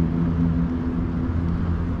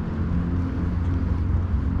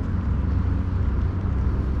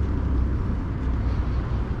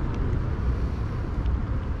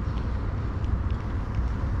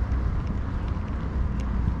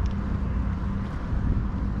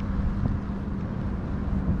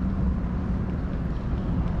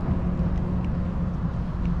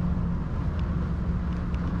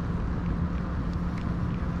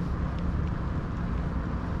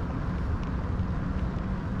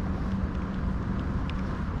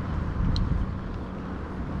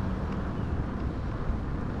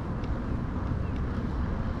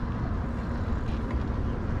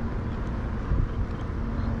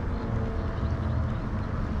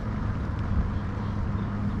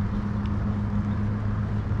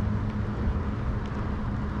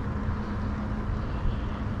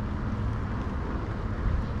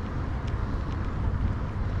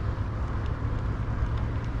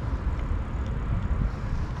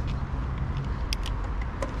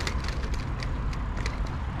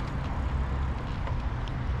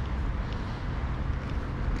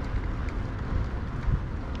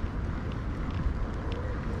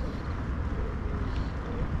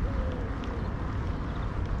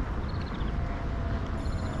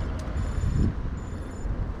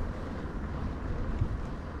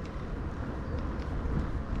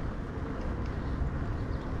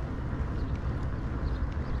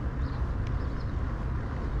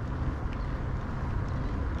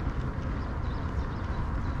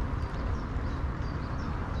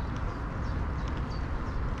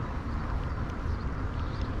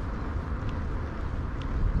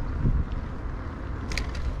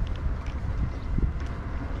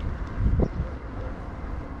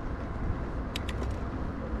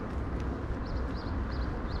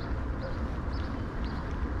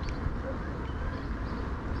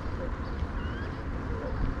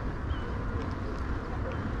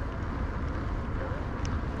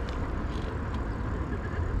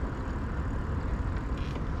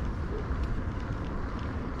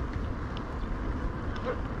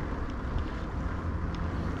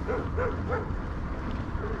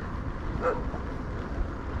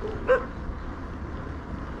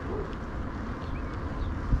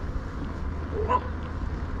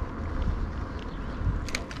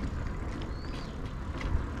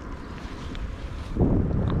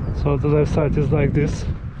 So the left side is like this,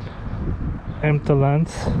 empty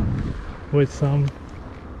lands with some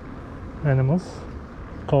animals,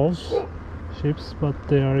 cows, sheep, but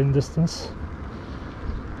they are in distance.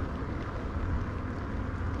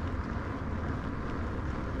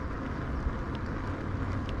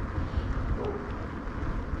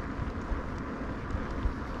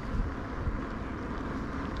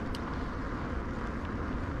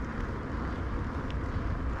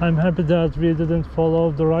 I'm happy that we didn't follow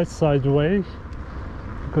the right side way,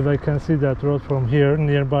 because I can see that road from here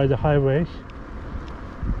nearby the highway.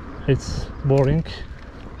 It's boring.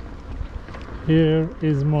 Here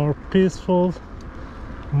is more peaceful,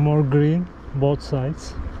 more green, both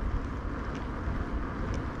sides.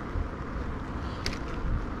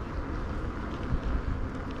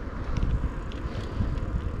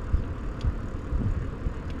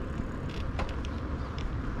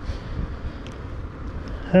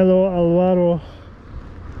 Hello, Alvaro.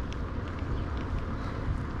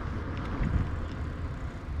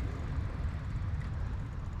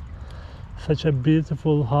 Such a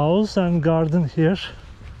beautiful house and garden here.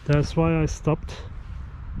 That's why I stopped.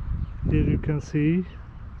 Here you can see.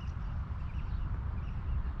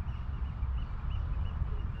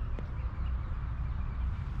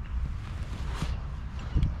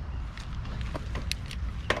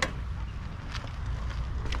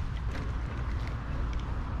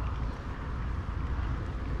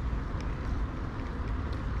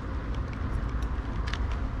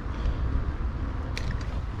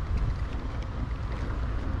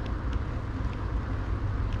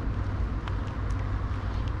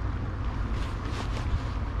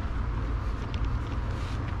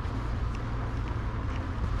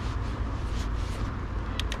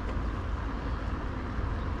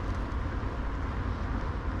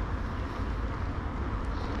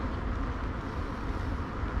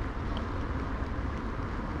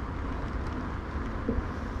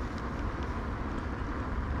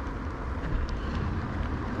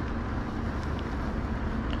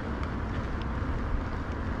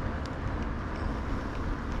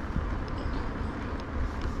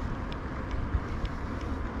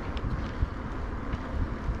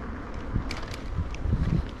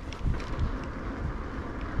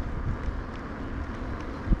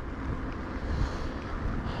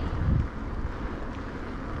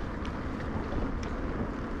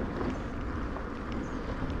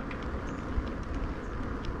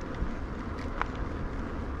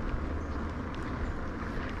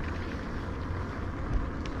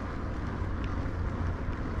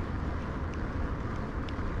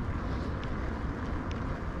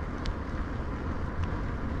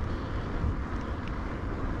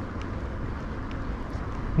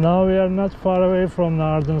 Now we are not far away from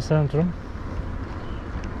Naarden Centrum.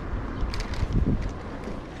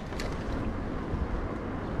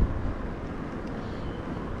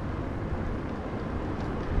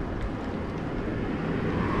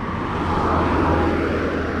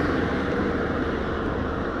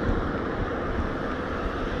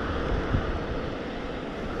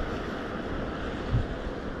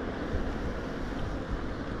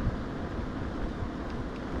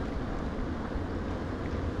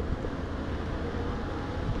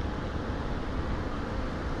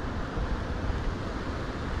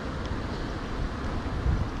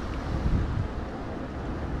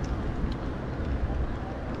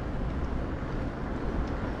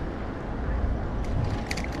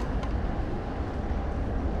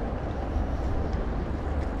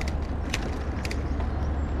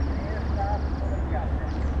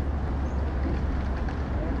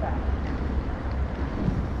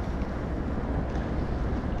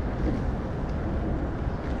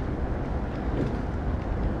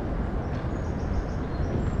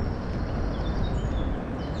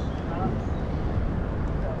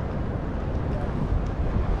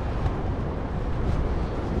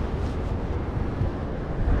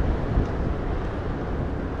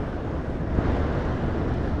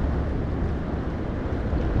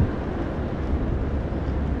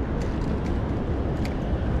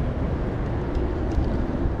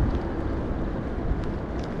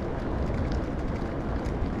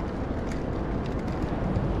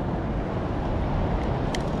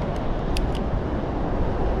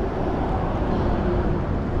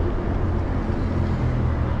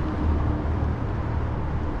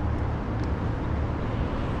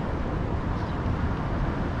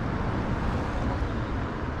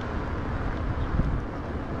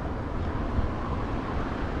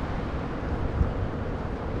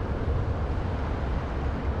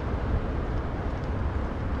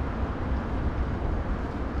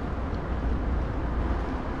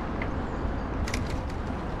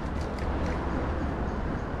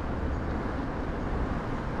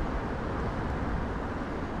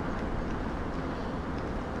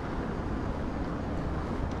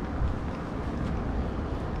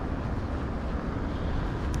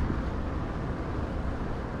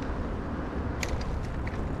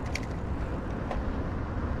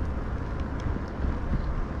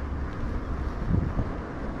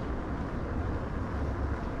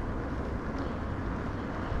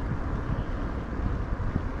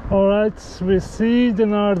 right, we see the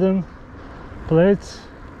Naarden plate,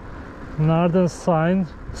 Naarden sign,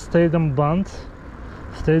 Stadium Band.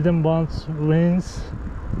 Stadium Band means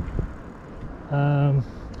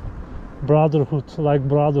brotherhood, like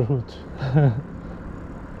brotherhood.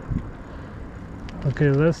 Okay,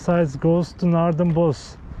 left side goes to Naarden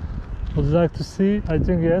Bos. Would you like to see? I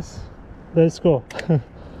think yes. Let's go.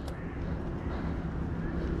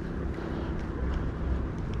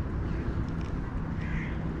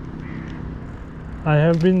 I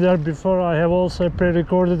have been there before. I have also a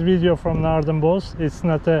pre-recorded video from Naarden Bos. It's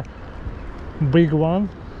not a big one.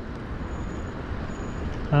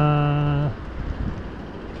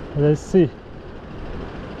 Let's see.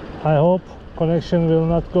 I hope connection will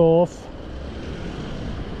not go off.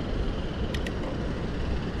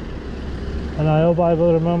 And I hope I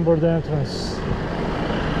will remember the entrance.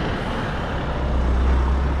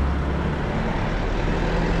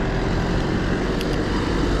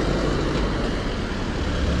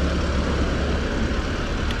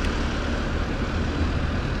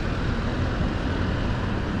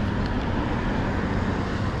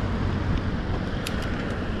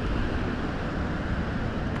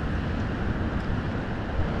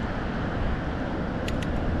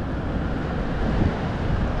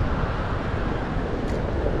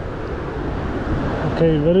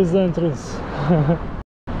 Okay, where is the entrance?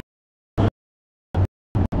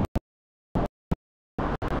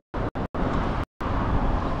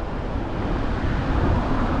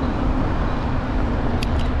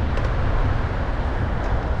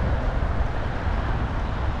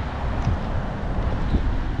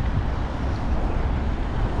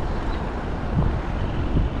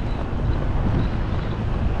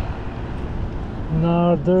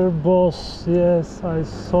 Naarden Bos, yes, I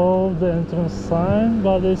saw the entrance sign,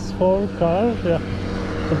 but it's for car. Yeah,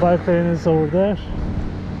 the bike lane is over there.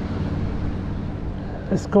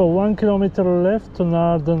 Let's go 1 kilometer left to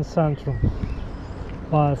Naarden Centrum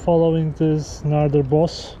by following this Naarden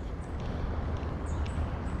Bos.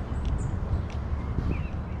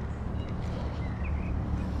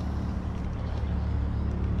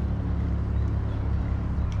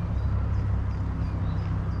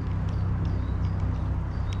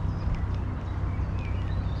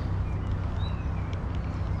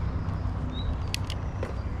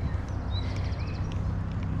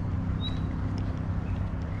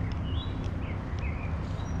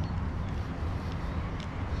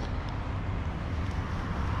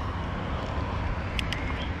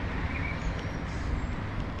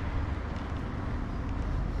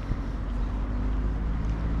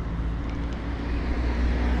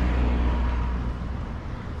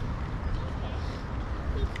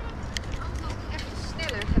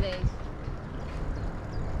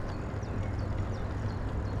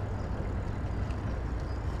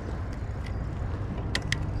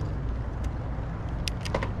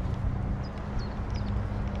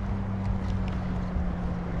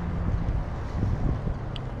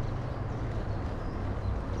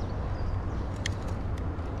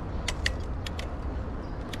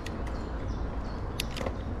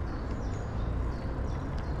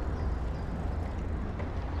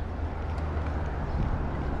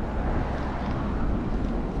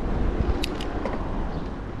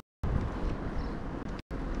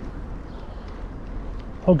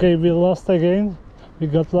 Okay, we lost again. We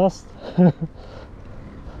got lost.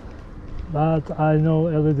 But I know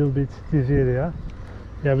a little bit this area.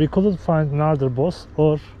 Yeah, we couldn't find Naarden Bos,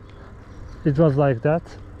 or it was like that,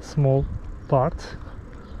 small part.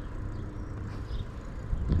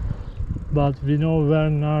 But we know where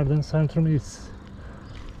Naarden Centrum is.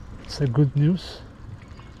 It's a good news.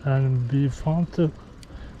 And we found the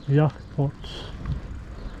yacht port.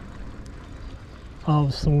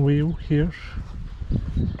 Awesome view here.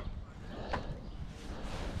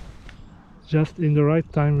 Just in the right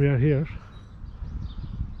time we are here.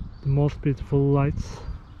 The most beautiful lights,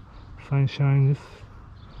 sunshine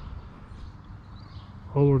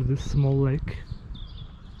over this small lake.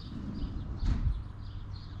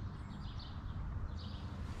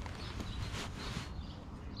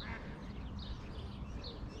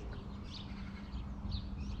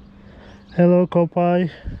 Hello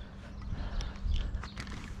Kopai.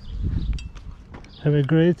 Have a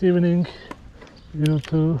great evening. You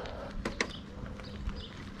too.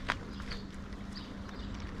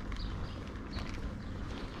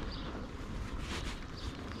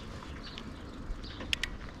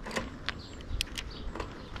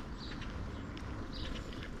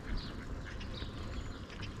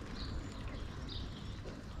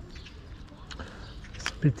 It's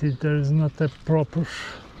a pity there is not a proper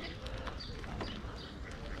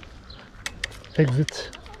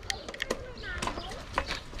exit.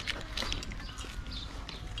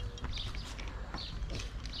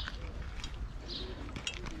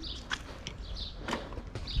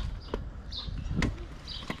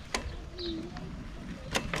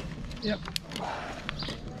 Yep.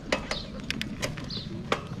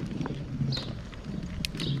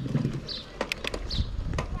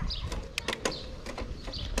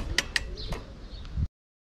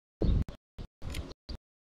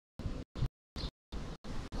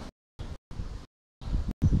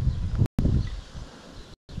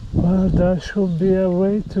 Well, there should be a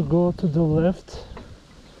way to go to the left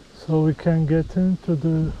so we can get into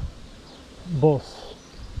the boss.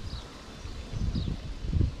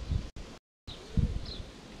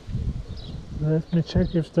 Let me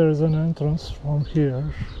check if there's an entrance from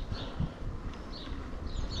here.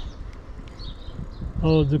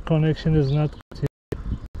 Oh, the connection is not good here.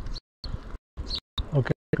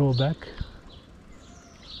 Okay, go back.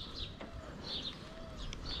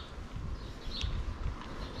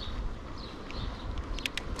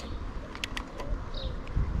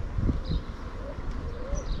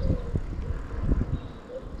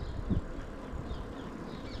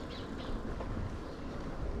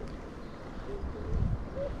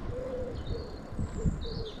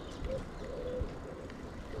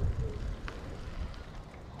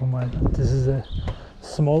 Oh my god, this is a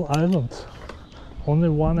small island. Only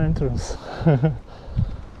one entrance.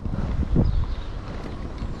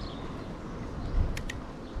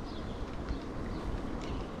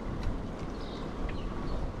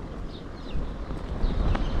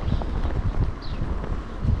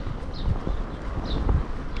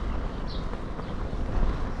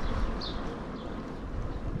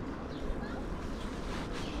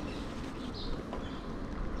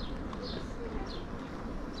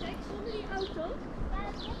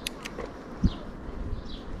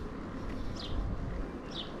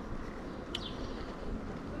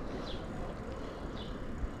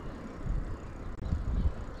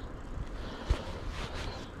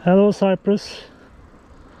 Hello Cyprus,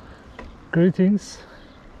 greetings.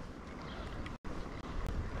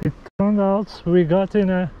 It turned out we got in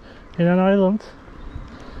an island,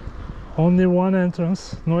 only one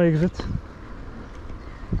entrance, no exit.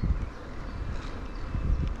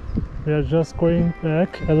 We are just going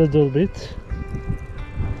back a little bit.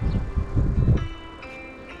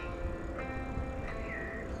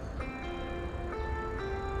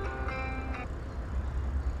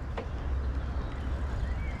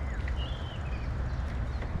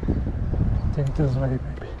 I think this way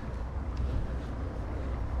maybe.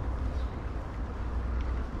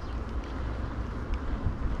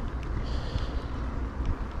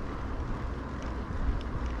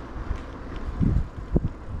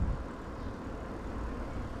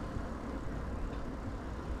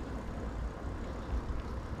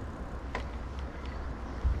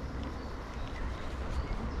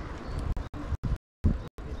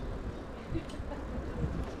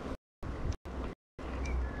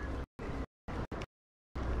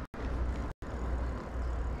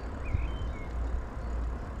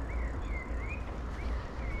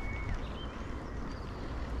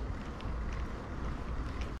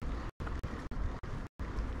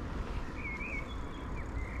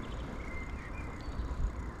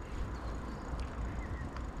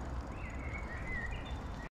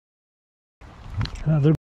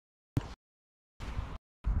 Another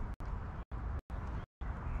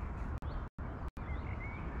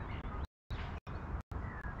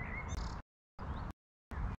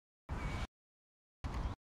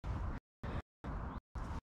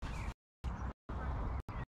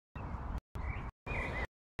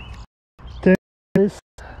this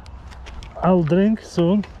I'll drink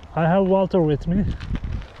soon. I have water with me.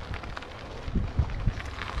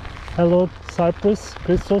 Hello Cyprus,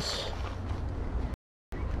 Christos.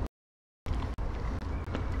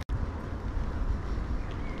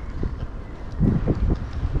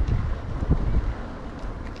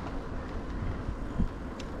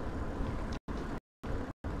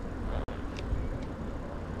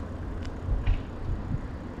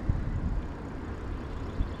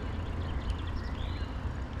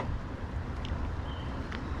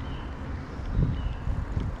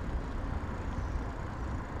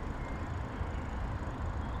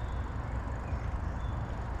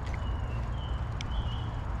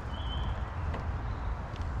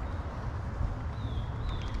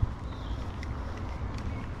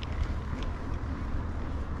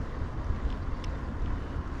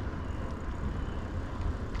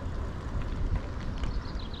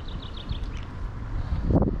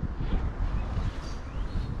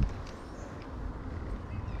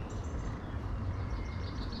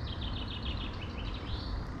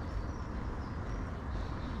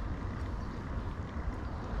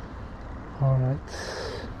 All right.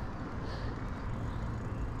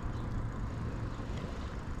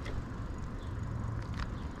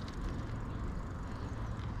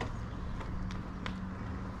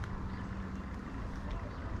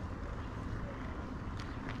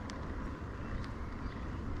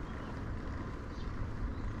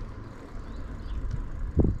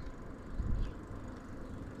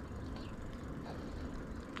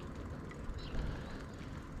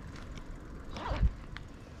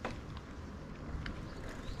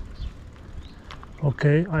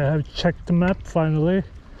 Okay, I have checked the map finally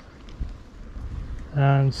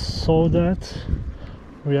and saw that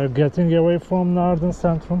we are getting away from Naarden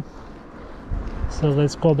Centrum, so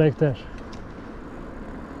let's go back there.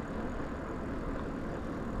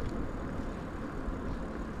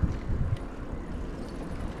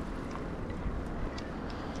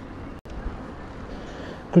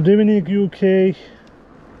 Good evening, UK.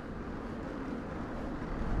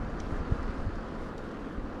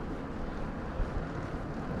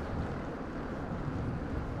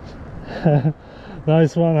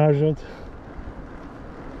 Nice one, Harjot.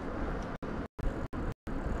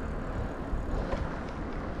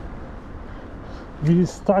 We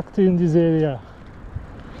stuck in this area.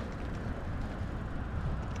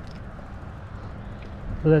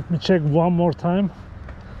 Let me check one more time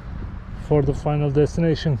for the final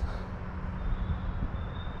destination.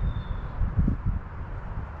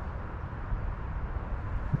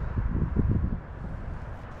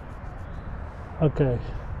 Okay.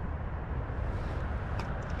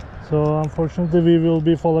 So unfortunately we will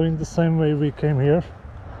be following the same way we came here.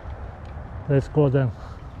 Let's go then.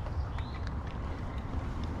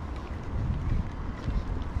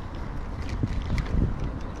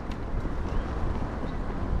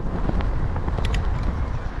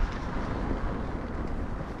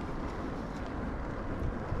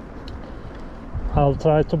 I'll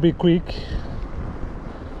try to be quick.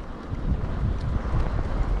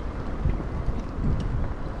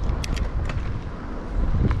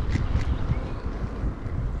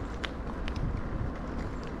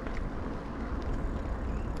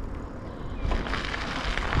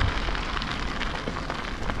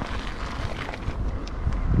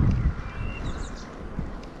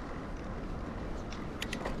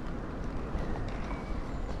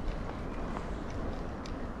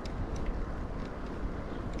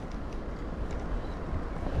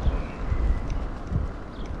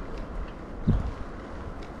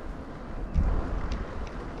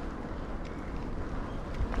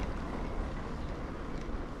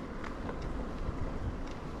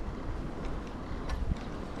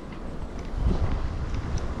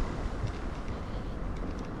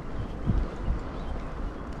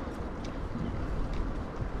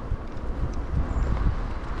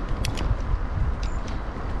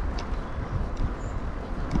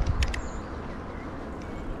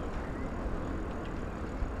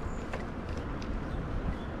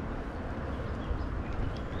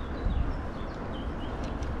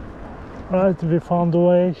 Right, we found a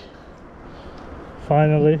way,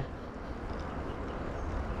 finally.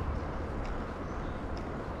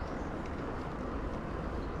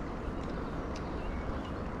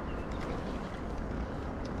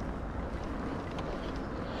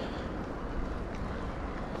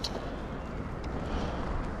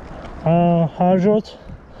 Harjot,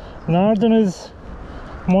 Naarden is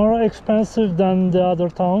more expensive than the other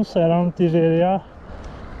towns around this area.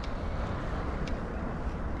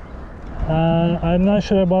 I'm not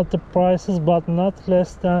sure about the prices, but not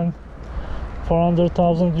less than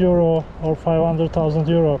 400,000 euro or 500,000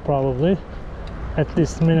 euro probably, at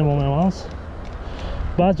least minimum amounts.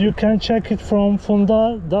 But you can check it from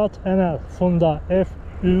funda.nl, funda,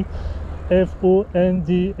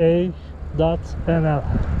 Funda.nl.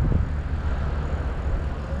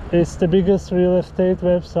 It's the biggest real estate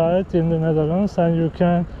website in the Netherlands, and you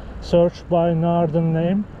can search by Naarden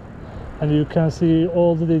name and you can see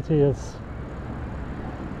all the details.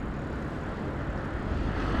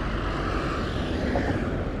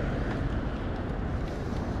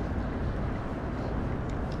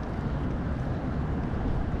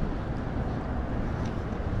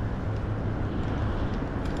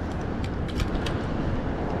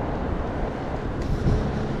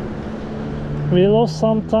 We lost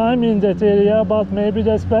some time in that area, but maybe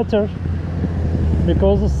that's better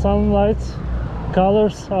because the sunlight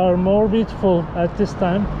colors are more beautiful at this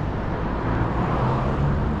time.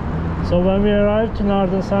 So when we arrive to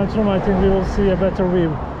Naarden Centrum, I think we will see a better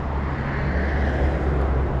view.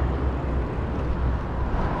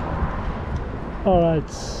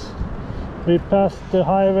 Alright, we passed the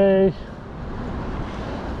highway.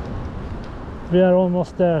 We are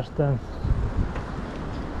almost there then.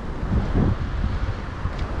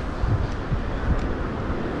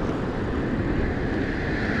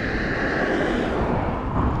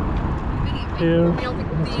 Here,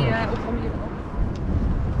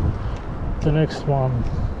 the next one.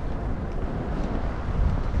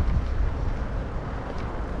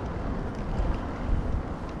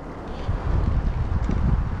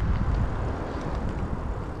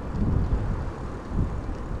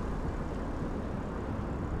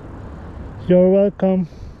 You're welcome.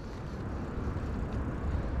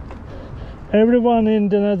 Everyone in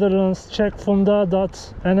the Netherlands check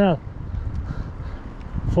funda.nl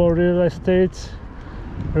for real estate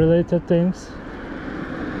related things.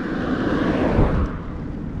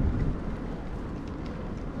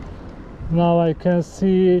 Now I can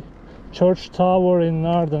see church tower in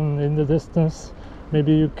Naarden in the distance.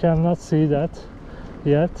 Maybe you cannot see that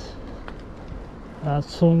yet.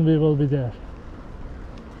 Soon we will be there.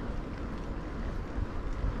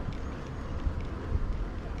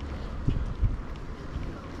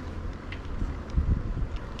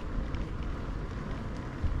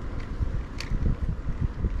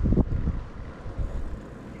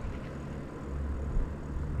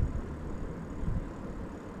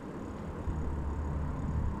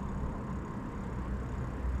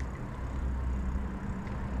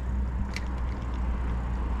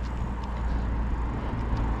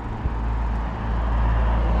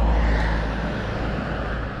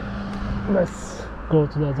 Let's go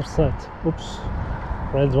to the other side. Oops,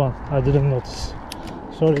 red one, I didn't notice,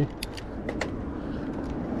 sorry.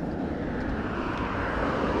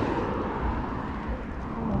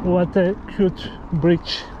 What a cute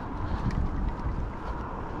bridge.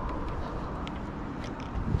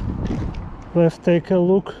 Let's take a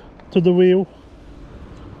look to the view.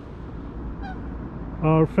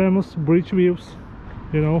 Our famous bridge views,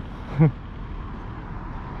 you know.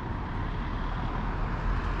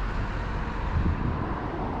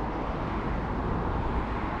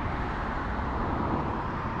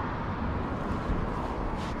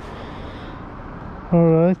 All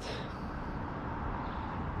right.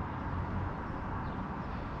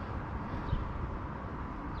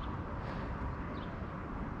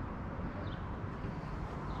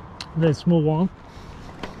 Let's move on.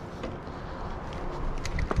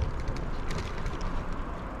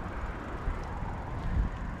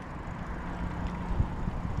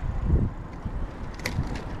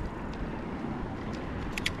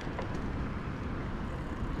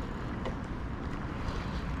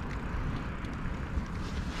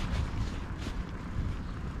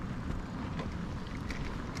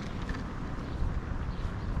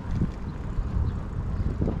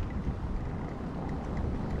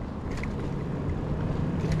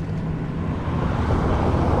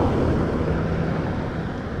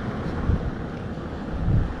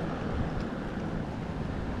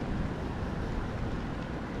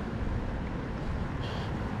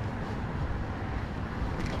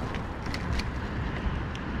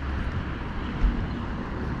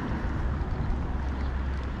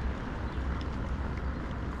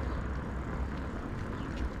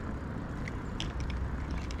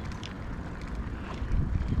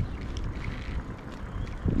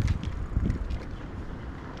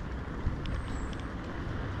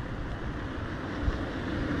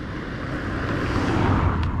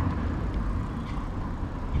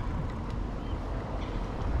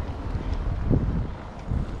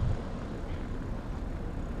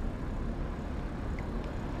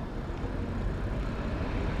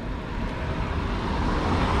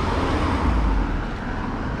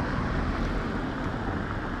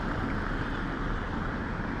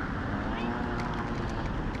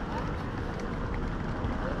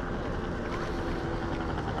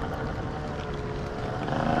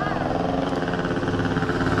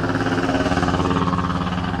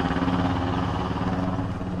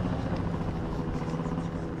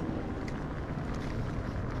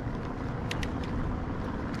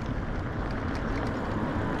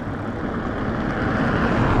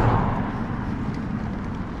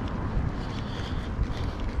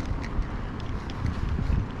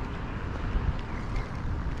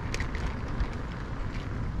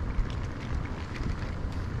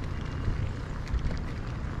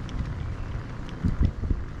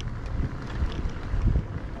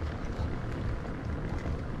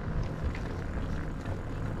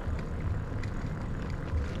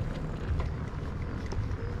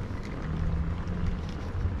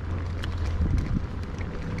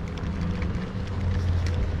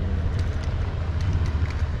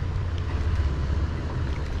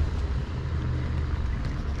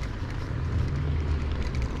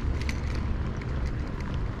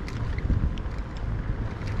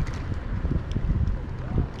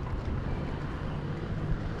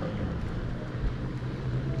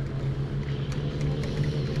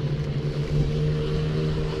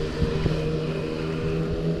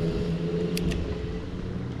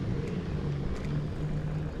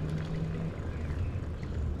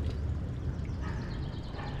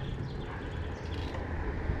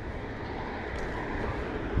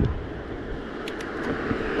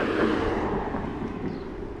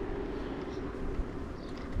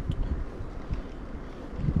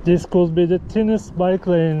 This could be the thinnest bike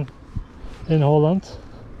lane in Holland,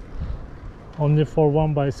 only for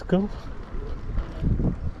one bicycle.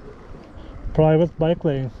 Private bike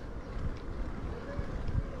lane.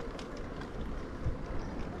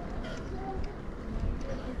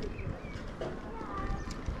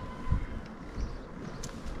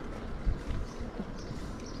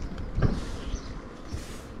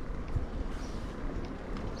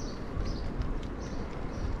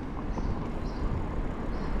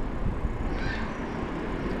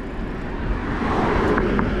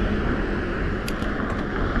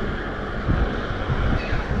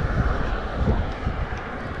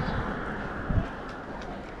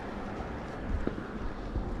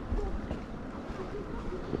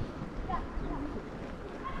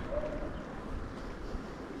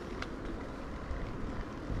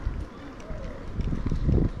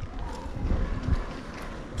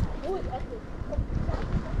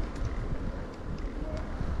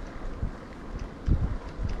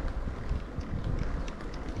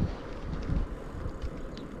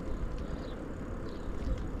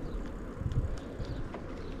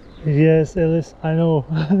 Yes, Alice, I know.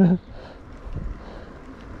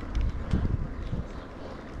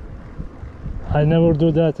 I never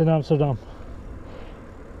do that in Amsterdam,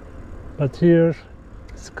 but here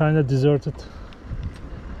it's kind of deserted.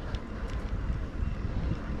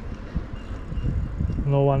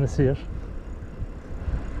 No one is here.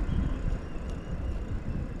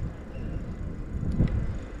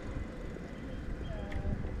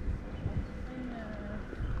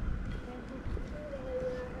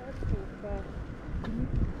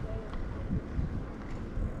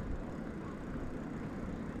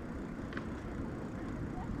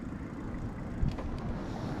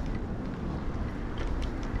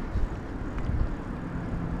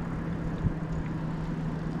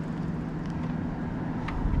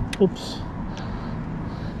 Oops.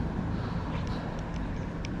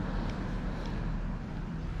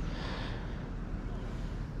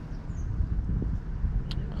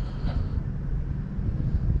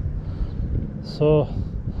 So,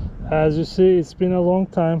 as you see, it's been a long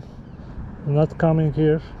time not coming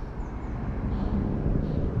here.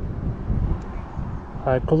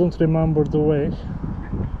 I couldn't remember the way.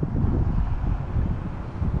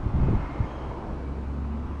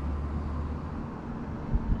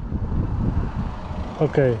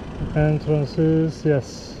 Okay, entrances,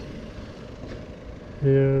 yes.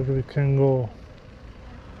 Here we can go.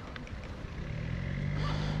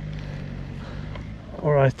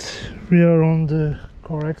 Alright, we are on the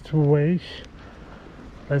correct way.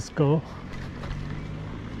 Let's go.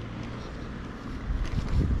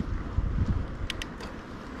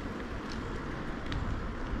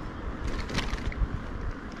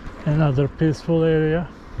 Another peaceful area.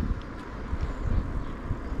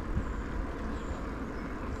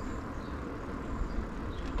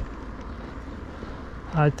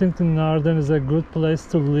 I think the Naarden is a good place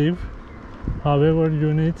to live. However,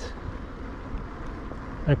 you need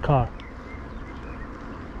a car.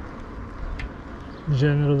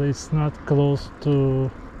 Generally, it's not close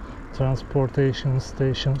to transportation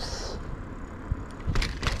stations.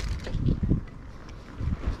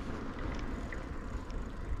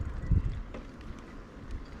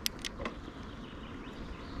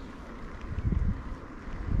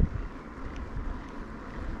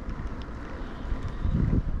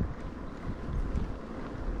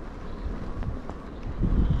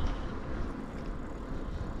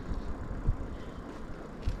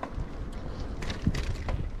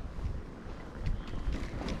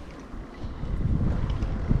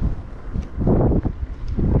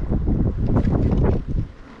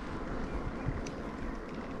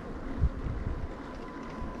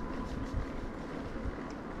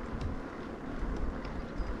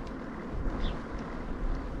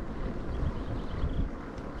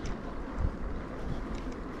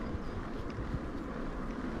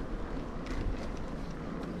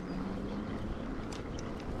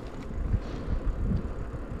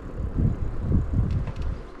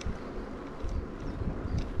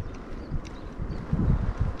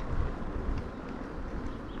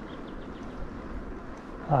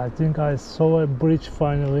 I think I saw a bridge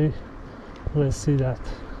finally. Let's see that.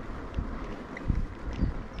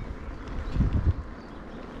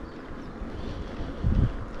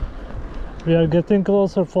 We are getting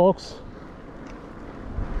closer, folks.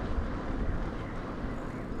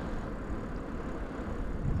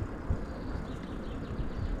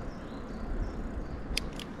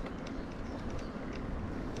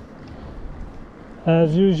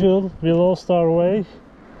 As usual, we lost our way,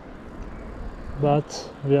 but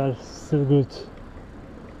we are still good.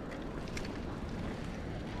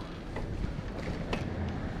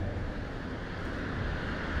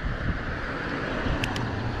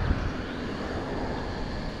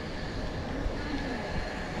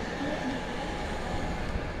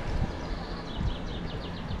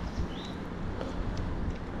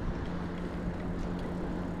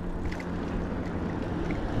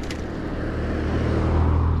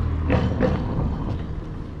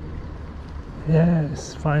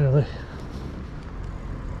 Yes, finally.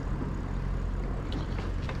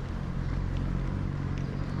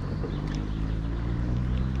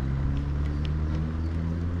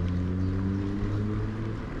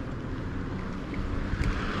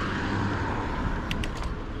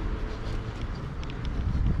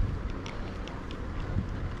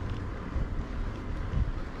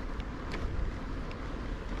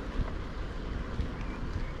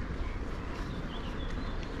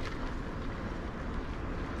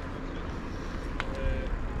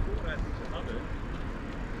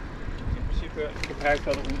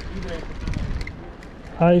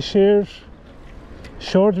 I share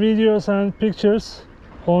short videos and pictures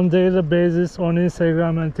on daily basis on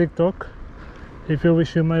Instagram and TikTok. If you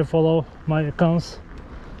wish, you may follow my accounts.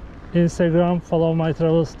 Instagram, follow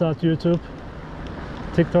mytravels.youtube.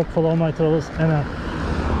 TikTok, follow mytravels. And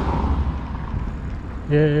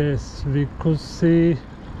yes, we could see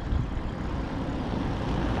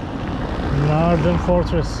Naarden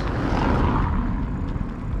Fortress.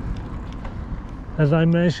 As I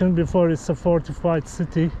mentioned before, it's a fortified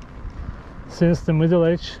city since the Middle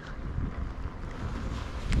Age,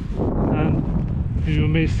 and you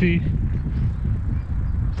may see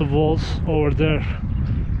the walls over there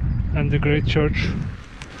and the great church.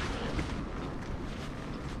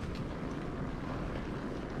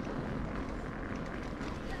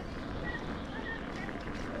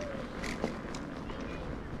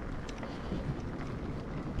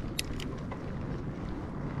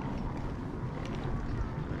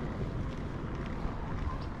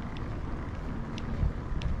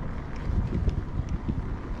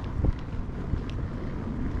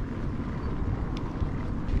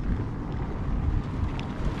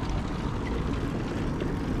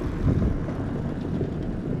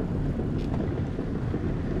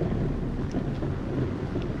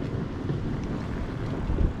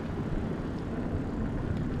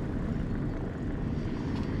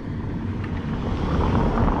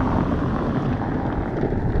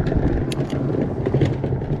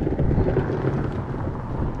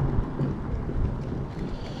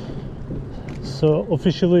 So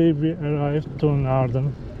officially we arrived to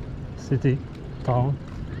Naarden city, town.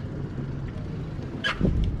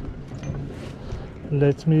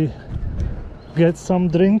 Let me get some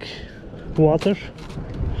drink, water.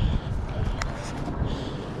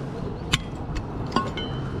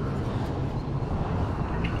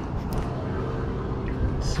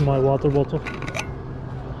 This is my water bottle.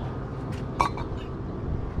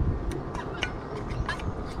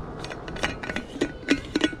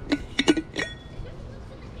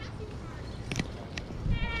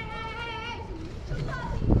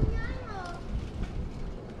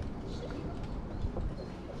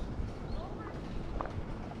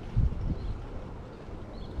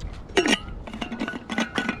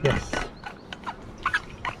 Yes.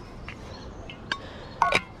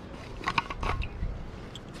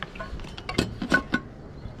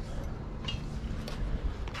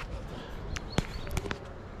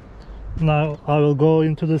 Now I will go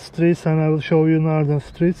into the streets and I will show you Naarden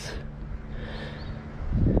streets.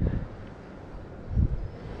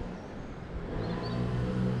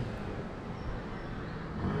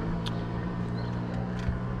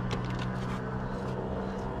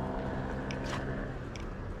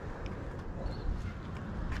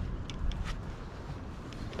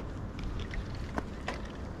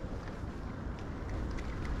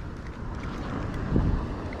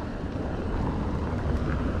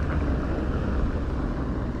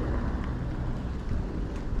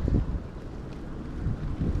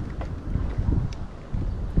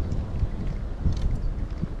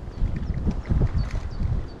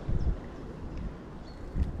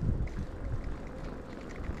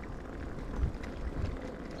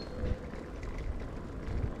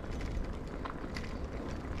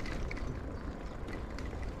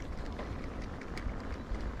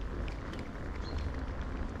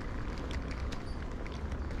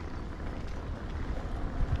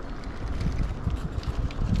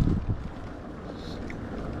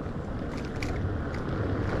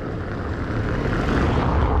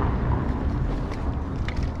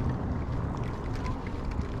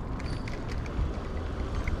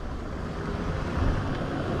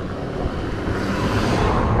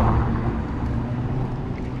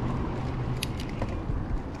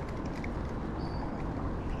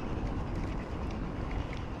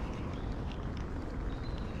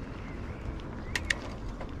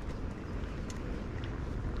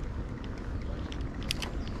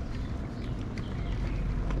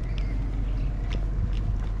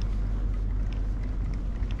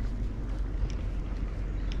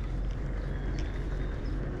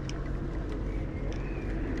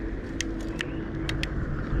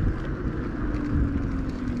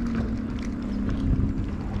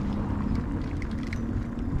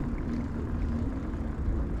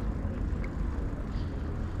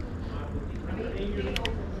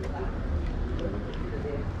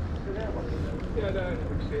 Ja, daar heb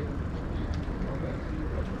ik zin.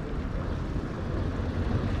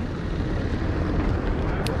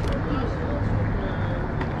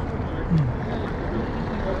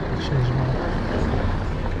 Change my.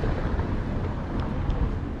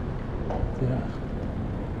 Yeah.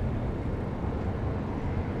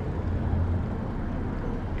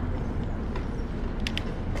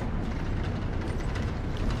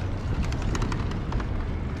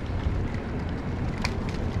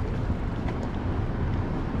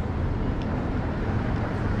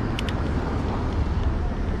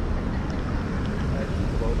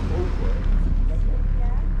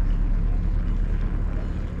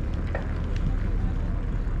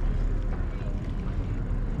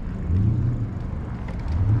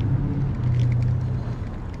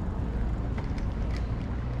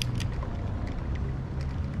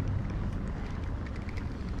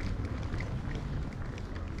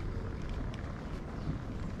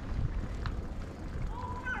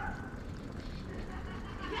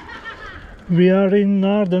 We are in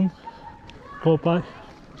Naarden, Kopaj,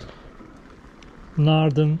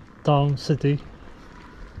 Naarden town city.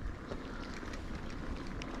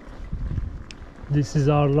 This is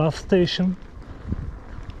our last station.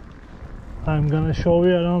 I'm gonna show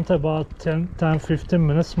you around about 10-15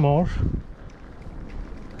 minutes more.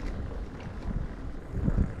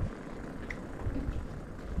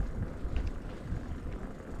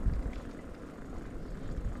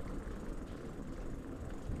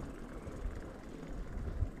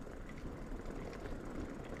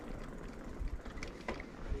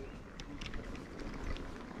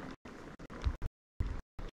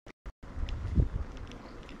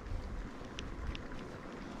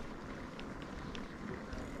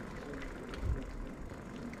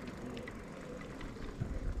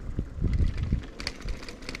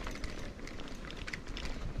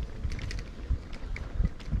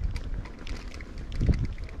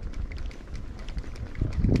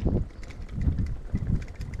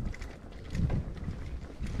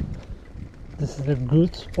 This is a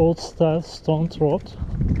good old style stone road.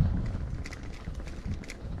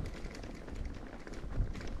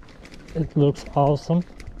 It looks awesome,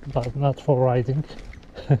 but not for riding.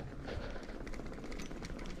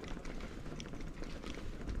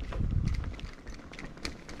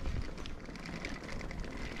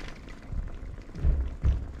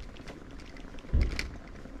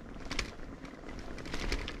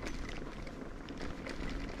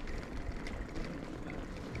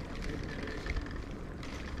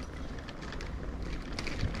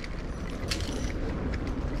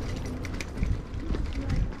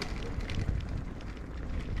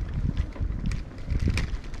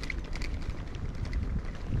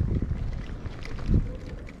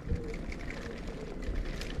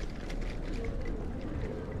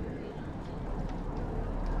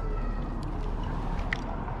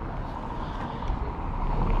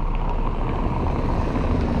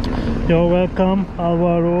 You're welcome,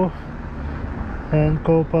 Alvaro and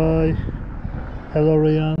Kopaj. Hello,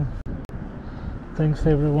 Ryan. Thanks,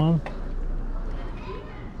 everyone.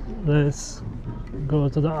 Let's go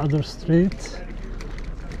to the other street,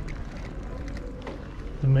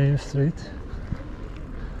 the main street.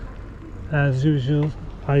 As usual,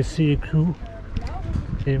 I see a queue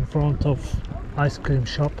in front of ice cream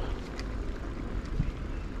shop.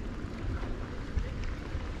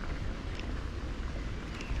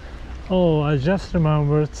 Oh, I just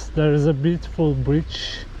remembered there is a beautiful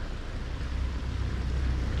bridge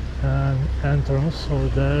and entrance over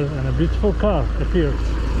there, and a beautiful car appeared.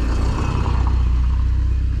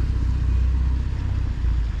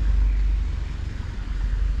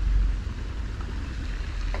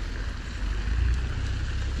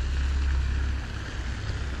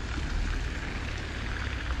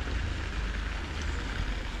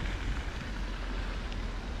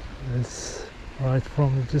 It's right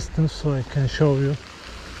from the distance, so I can show you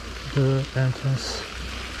the entrance.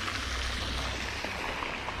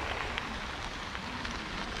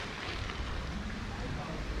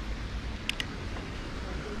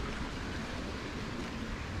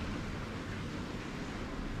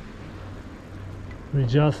 We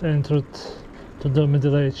just entered to the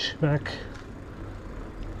middle age back.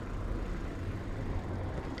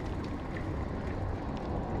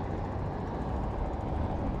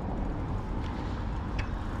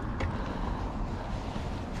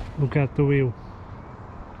 Look at the view.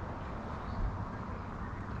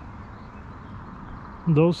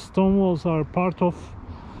 Those stone walls are part of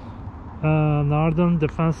Naarden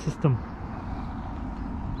defense system.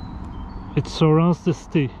 It surrounds the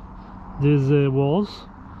city, these walls.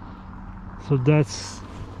 So that's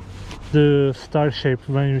the star shape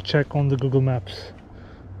when you check on the Google Maps.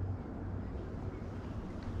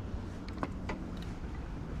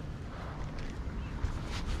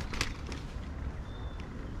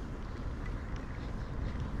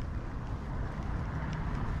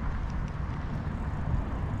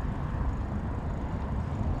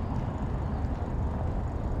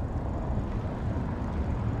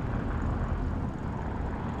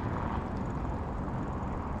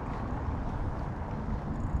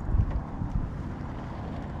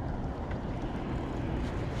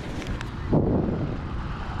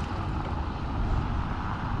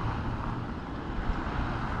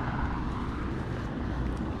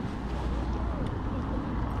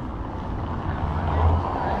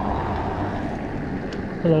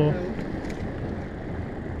 Hello.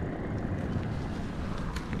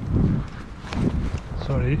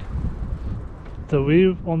 Sorry. The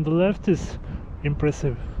view on the left is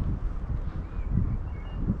impressive.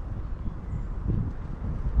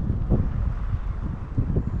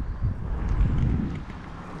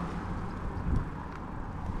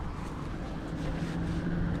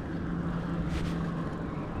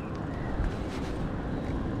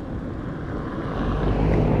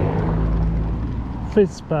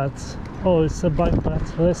 Fish paths. Oh, it's a bike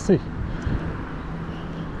path. Let's see.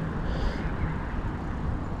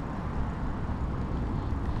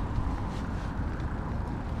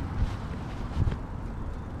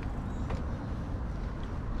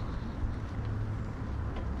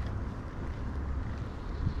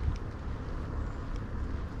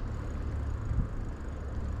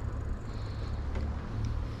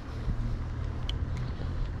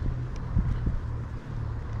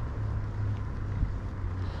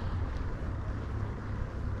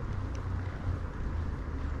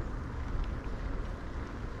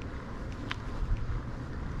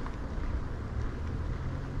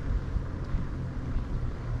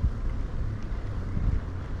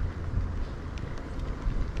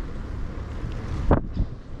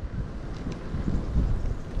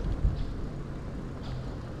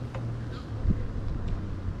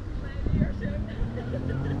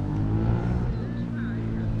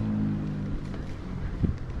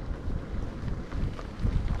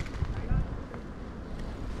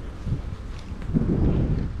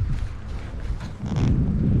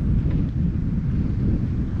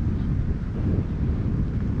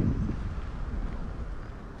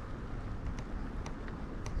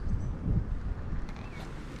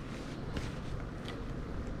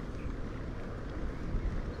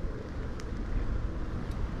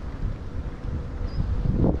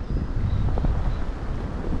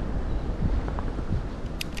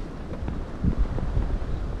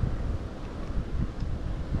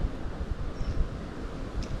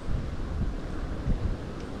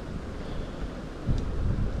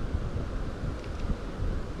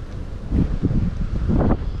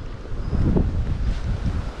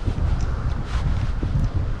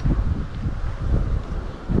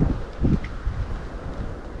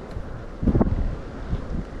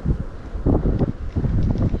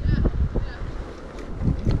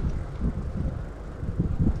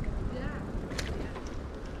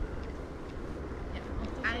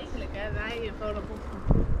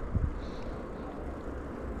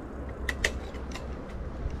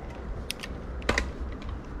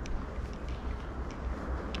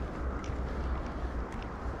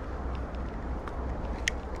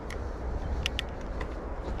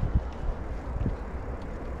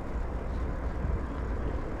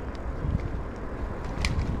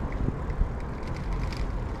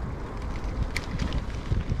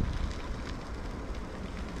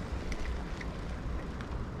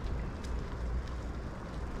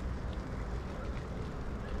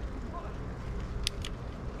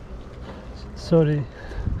 Sorry.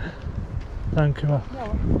 Dank u wel. Ja.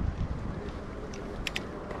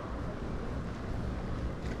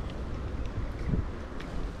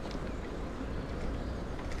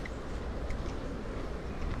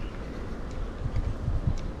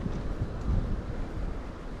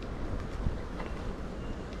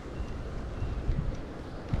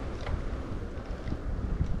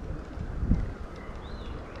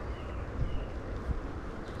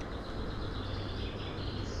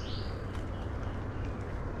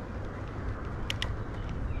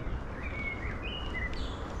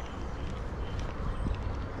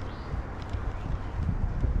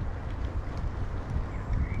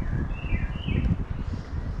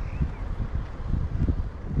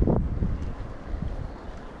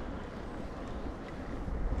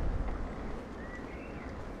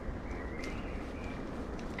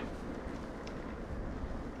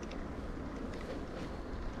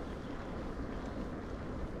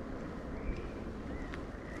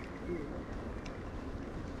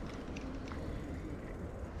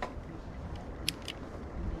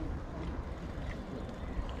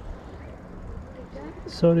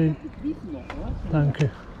 Sorry. Dank u.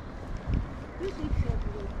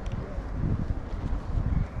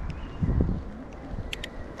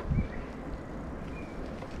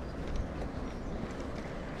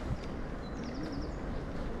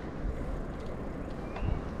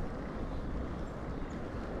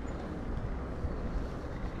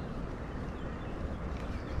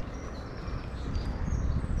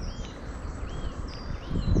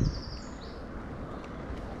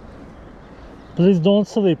 Please don't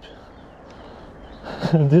sleep.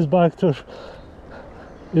 This bike tour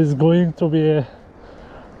is going to be a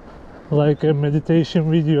like a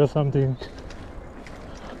meditation video or something.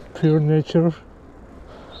 Pure nature,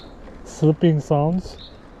 sleeping sounds.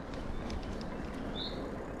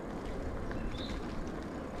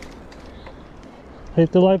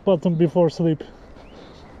 Hit the like button before sleep.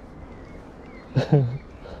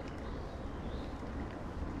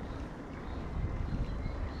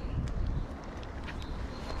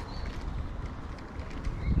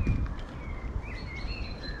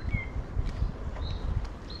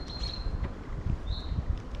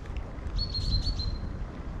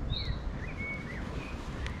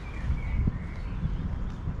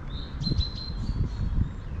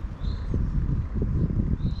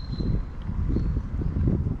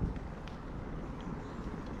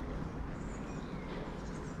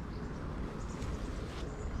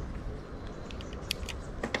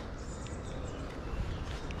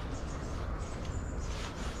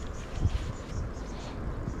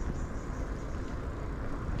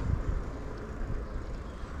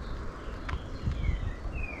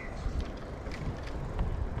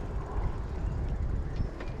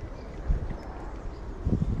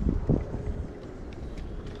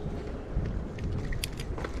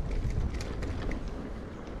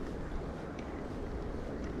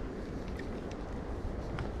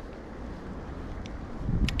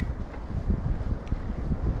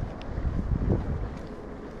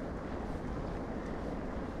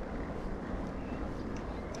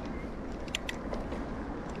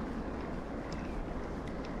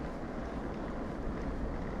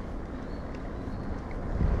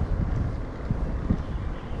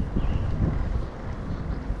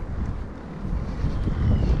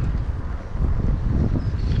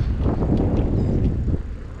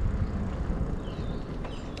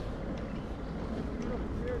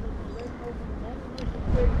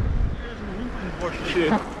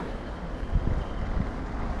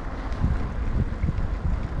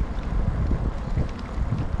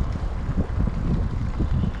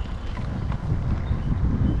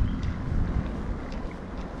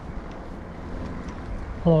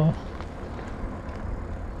 Hello.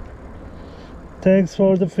 Thanks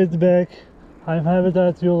for the feedback. I'm happy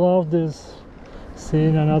that you love this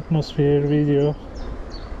scene and atmosphere video.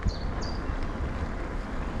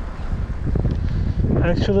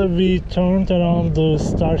 Actually, we turned around the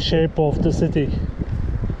star shape of the city.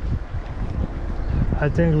 I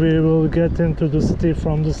think we will get into the city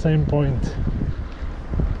from the same point.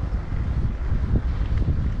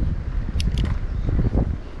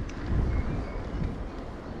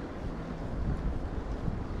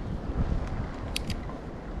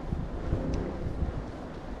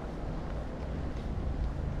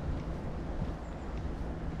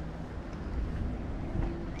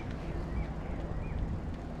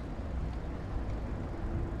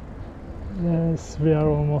 Yes, we are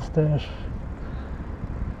almost there.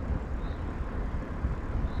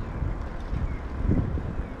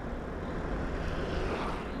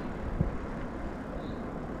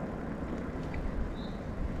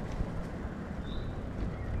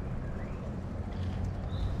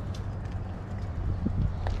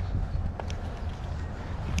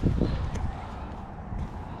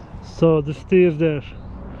 So the city is there,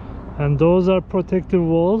 and those are protective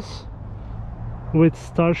walls with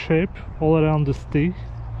star shape all around the city.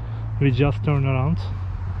 We just turn around,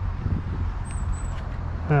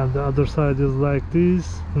 and the other side is like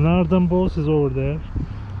this. Naarden boss is over there.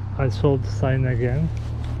 I saw the sign again.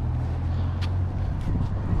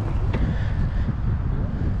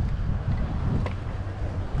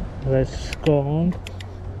 Let's go on.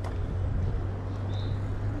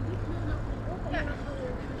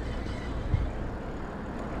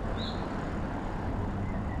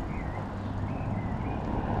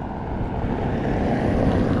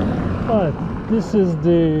 But this is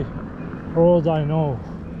the road I know.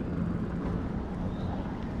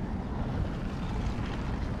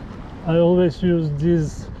 I always use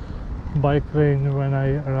this bike lane when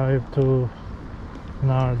I arrive to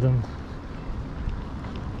Naarden.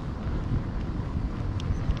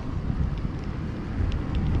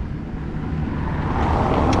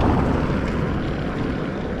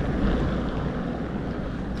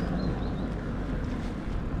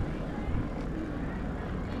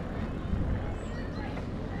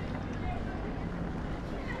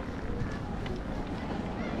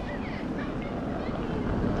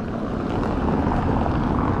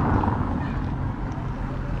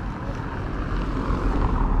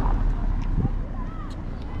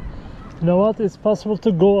 You know what? It's possible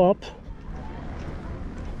to go up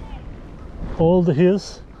all the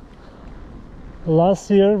hills.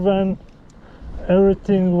 Last year, when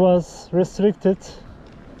everything was restricted,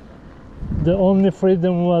 the only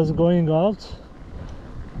freedom was going out.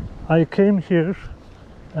 I came here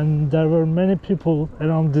and there were many people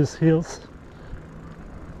around these hills.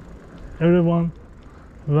 Everyone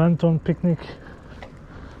went on picnic.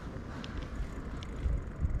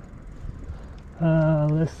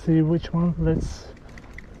 Let's see which one. Let's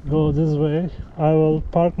go this way. I will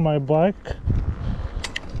park my bike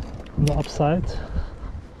on the upside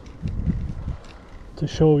to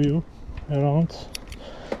show you around.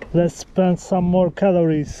 Let's spend some more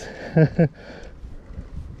calories.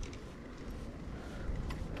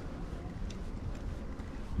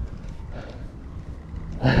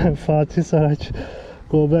 Fatih Saraj,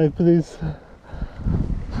 go back please.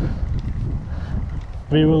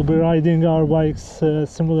 We will be riding our bikes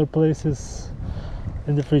similar places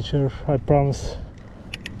in the future, I promise.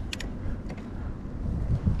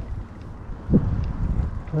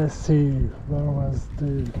 Let's see, where was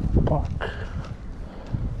the park?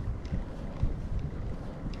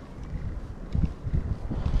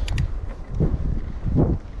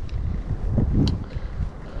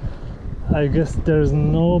 I guess there's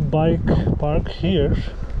no bike park here,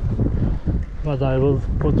 but I will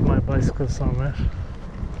put my bicycle somewhere.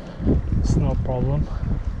 It's no problem.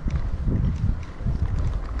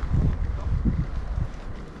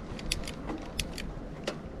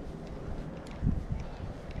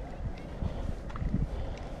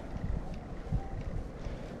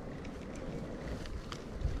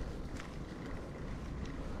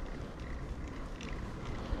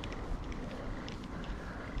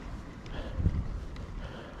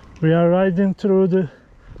 We are riding through the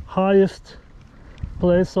highest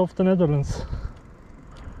place of the Netherlands.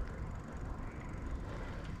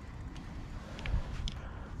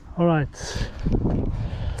 Alright,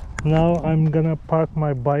 now I'm gonna park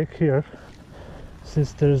my bike here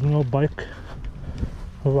since there is no bike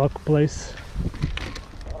lock place.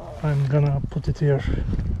 I'm gonna put it here.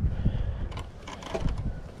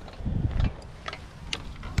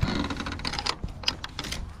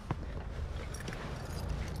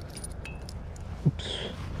 Oops.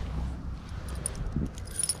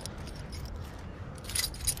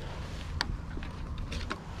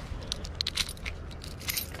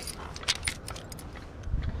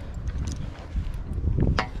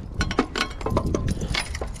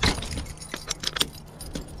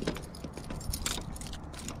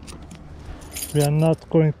 We are not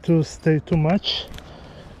going to stay too much,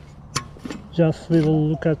 just we will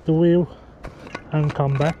look at the view and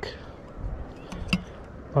come back.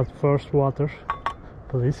 But first water,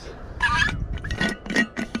 please.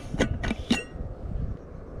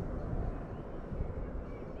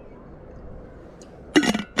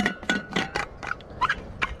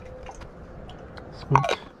 It's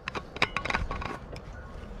good.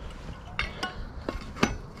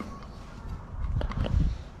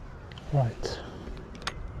 Right.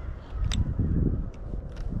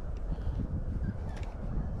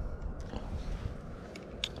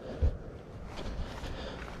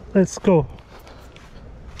 Let's go.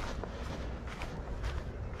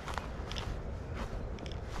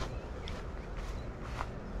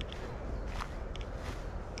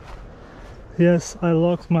 Yes, I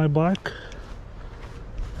locked my bike.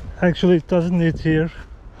 Actually, it doesn't need here.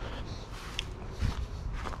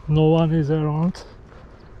 No one is around.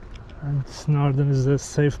 And Naarden is a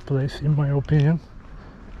safe place in my opinion.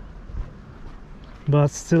 But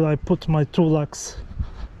still I put my two locks.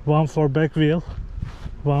 One for back wheel,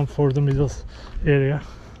 one for the middle area.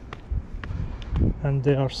 And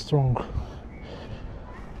they are strong.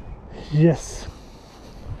 Yes.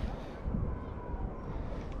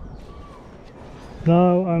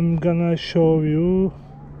 Now I'm gonna show you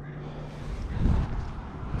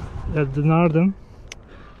at the Naarden.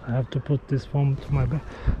 I have to put this phone to my back.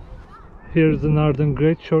 Here's the Naarden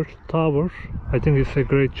Great Church Tower. I think it's a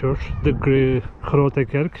great church, the Grote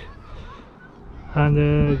Kerk.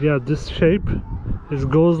 And yeah, this shape, it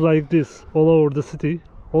goes like this all over the city.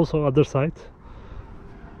 Also other side.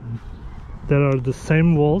 There are the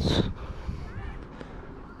same walls.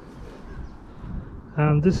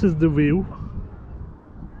 And this is the view.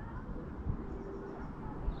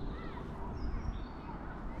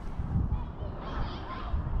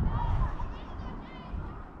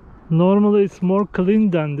 Normally it's more clean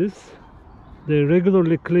than this. They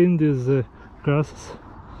regularly clean these grasses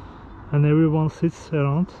and everyone sits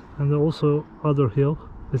around. And also other hill,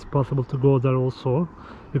 it's possible to go there also.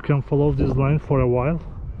 You can follow this line for a while,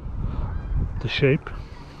 the shape.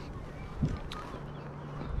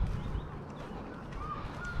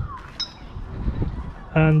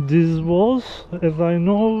 And these walls, as I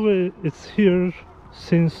know, it's here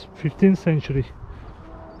since 15th century.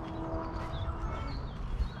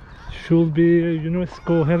 Should be a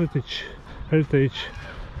UNESCO heritage.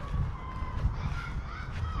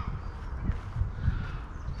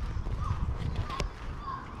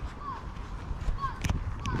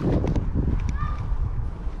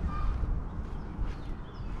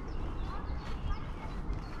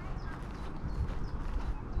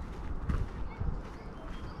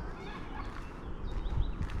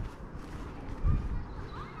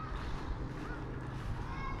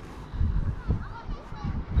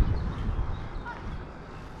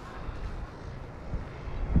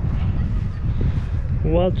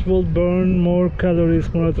 What will burn more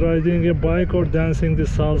calories, more, riding a bike or dancing the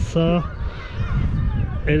salsa?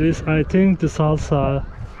 At least I think the salsa,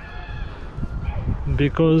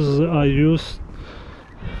 because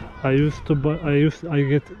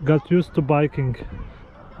got used to biking.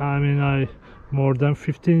 I mean, I more than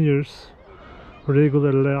 15 years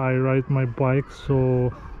regularly I ride my bike,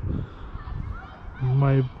 so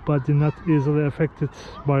my body not easily affected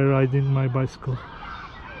by riding my bicycle.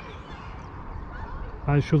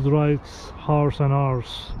 I should ride hours and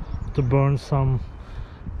hours to burn some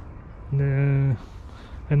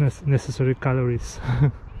necessary calories.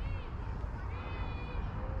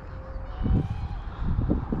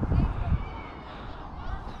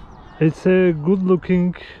 It's a good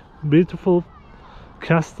looking, beautiful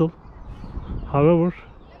castle. However,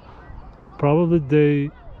 probably they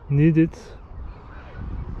needed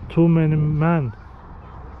too many men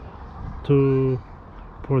to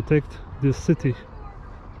protect this city.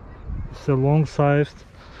 It's a long-sized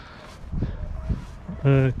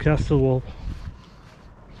castle wall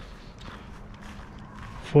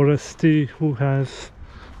for a city who has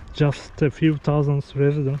just a few thousand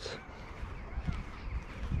residents.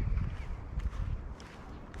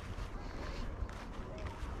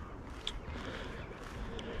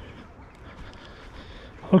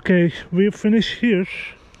 Okay, we finish here,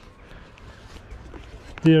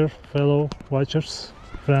 dear fellow watchers,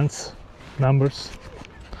 friends, members.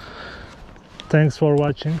 Thanks for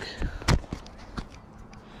watching.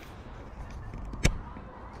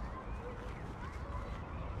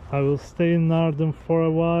 I will stay in Naarden for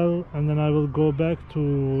a while and then I will go back to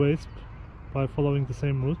Weesp by following the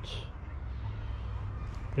same route.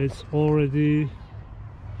 It's already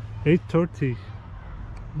 8:30.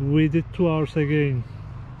 We did 2 hours again.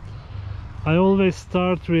 I always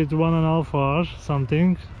start with 1.5 hours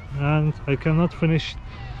something, and I cannot finish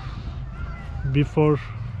before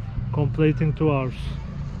completing 2 hours.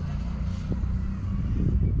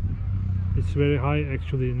 It's very high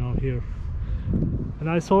actually now here. And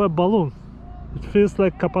I saw a balloon. It feels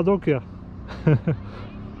like Cappadocia.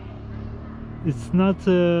 It's not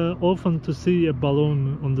often to see a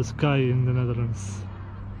balloon on the sky in the Netherlands.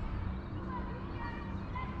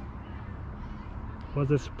 What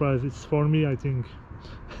a surprise, it's for me, I think.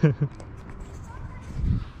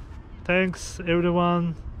 Thanks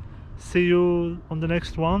everyone, see you on the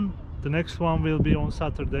next one. The next one will be on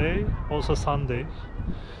Saturday, also Sunday.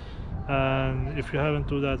 And if you haven't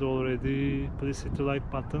do that already, please hit the like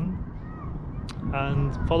button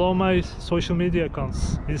and follow my social media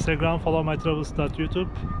accounts. Instagram, follow my travels.youtube,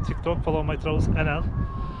 TikTok, follow my travels NL,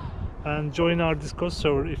 and join our Discord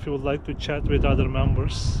server if you would like to chat with other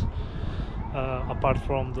members. Apart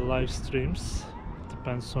from the live streams,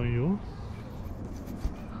 depends on you.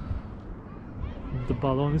 The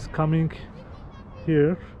balloon is coming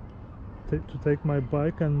here to take my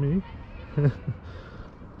bike and me.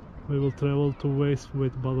 We will travel to Weesp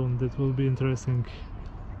with balloon. That will be interesting.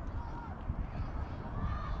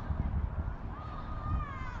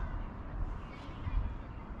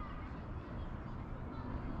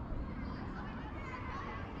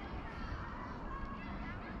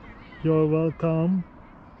 You're welcome,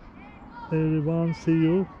 everyone. See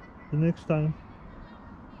you the next time.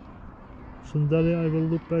 Sundari, I will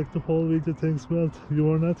look back the whole video. Thanks, but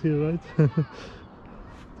you are not here, right?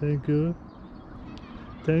 Thank you.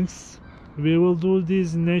 Thanks. We will do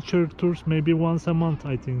these nature tours maybe once a month,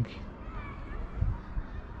 I think.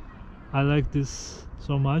 I like this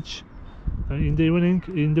so much. In the evening,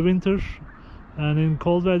 in the winter and in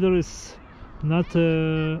cold weather, it's not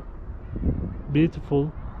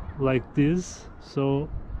beautiful like this. So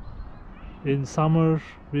in summer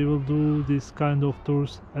we will do this kind of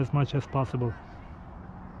tours as much as possible,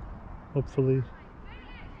 hopefully.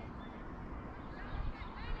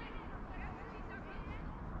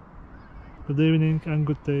 Good evening and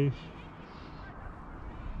good day.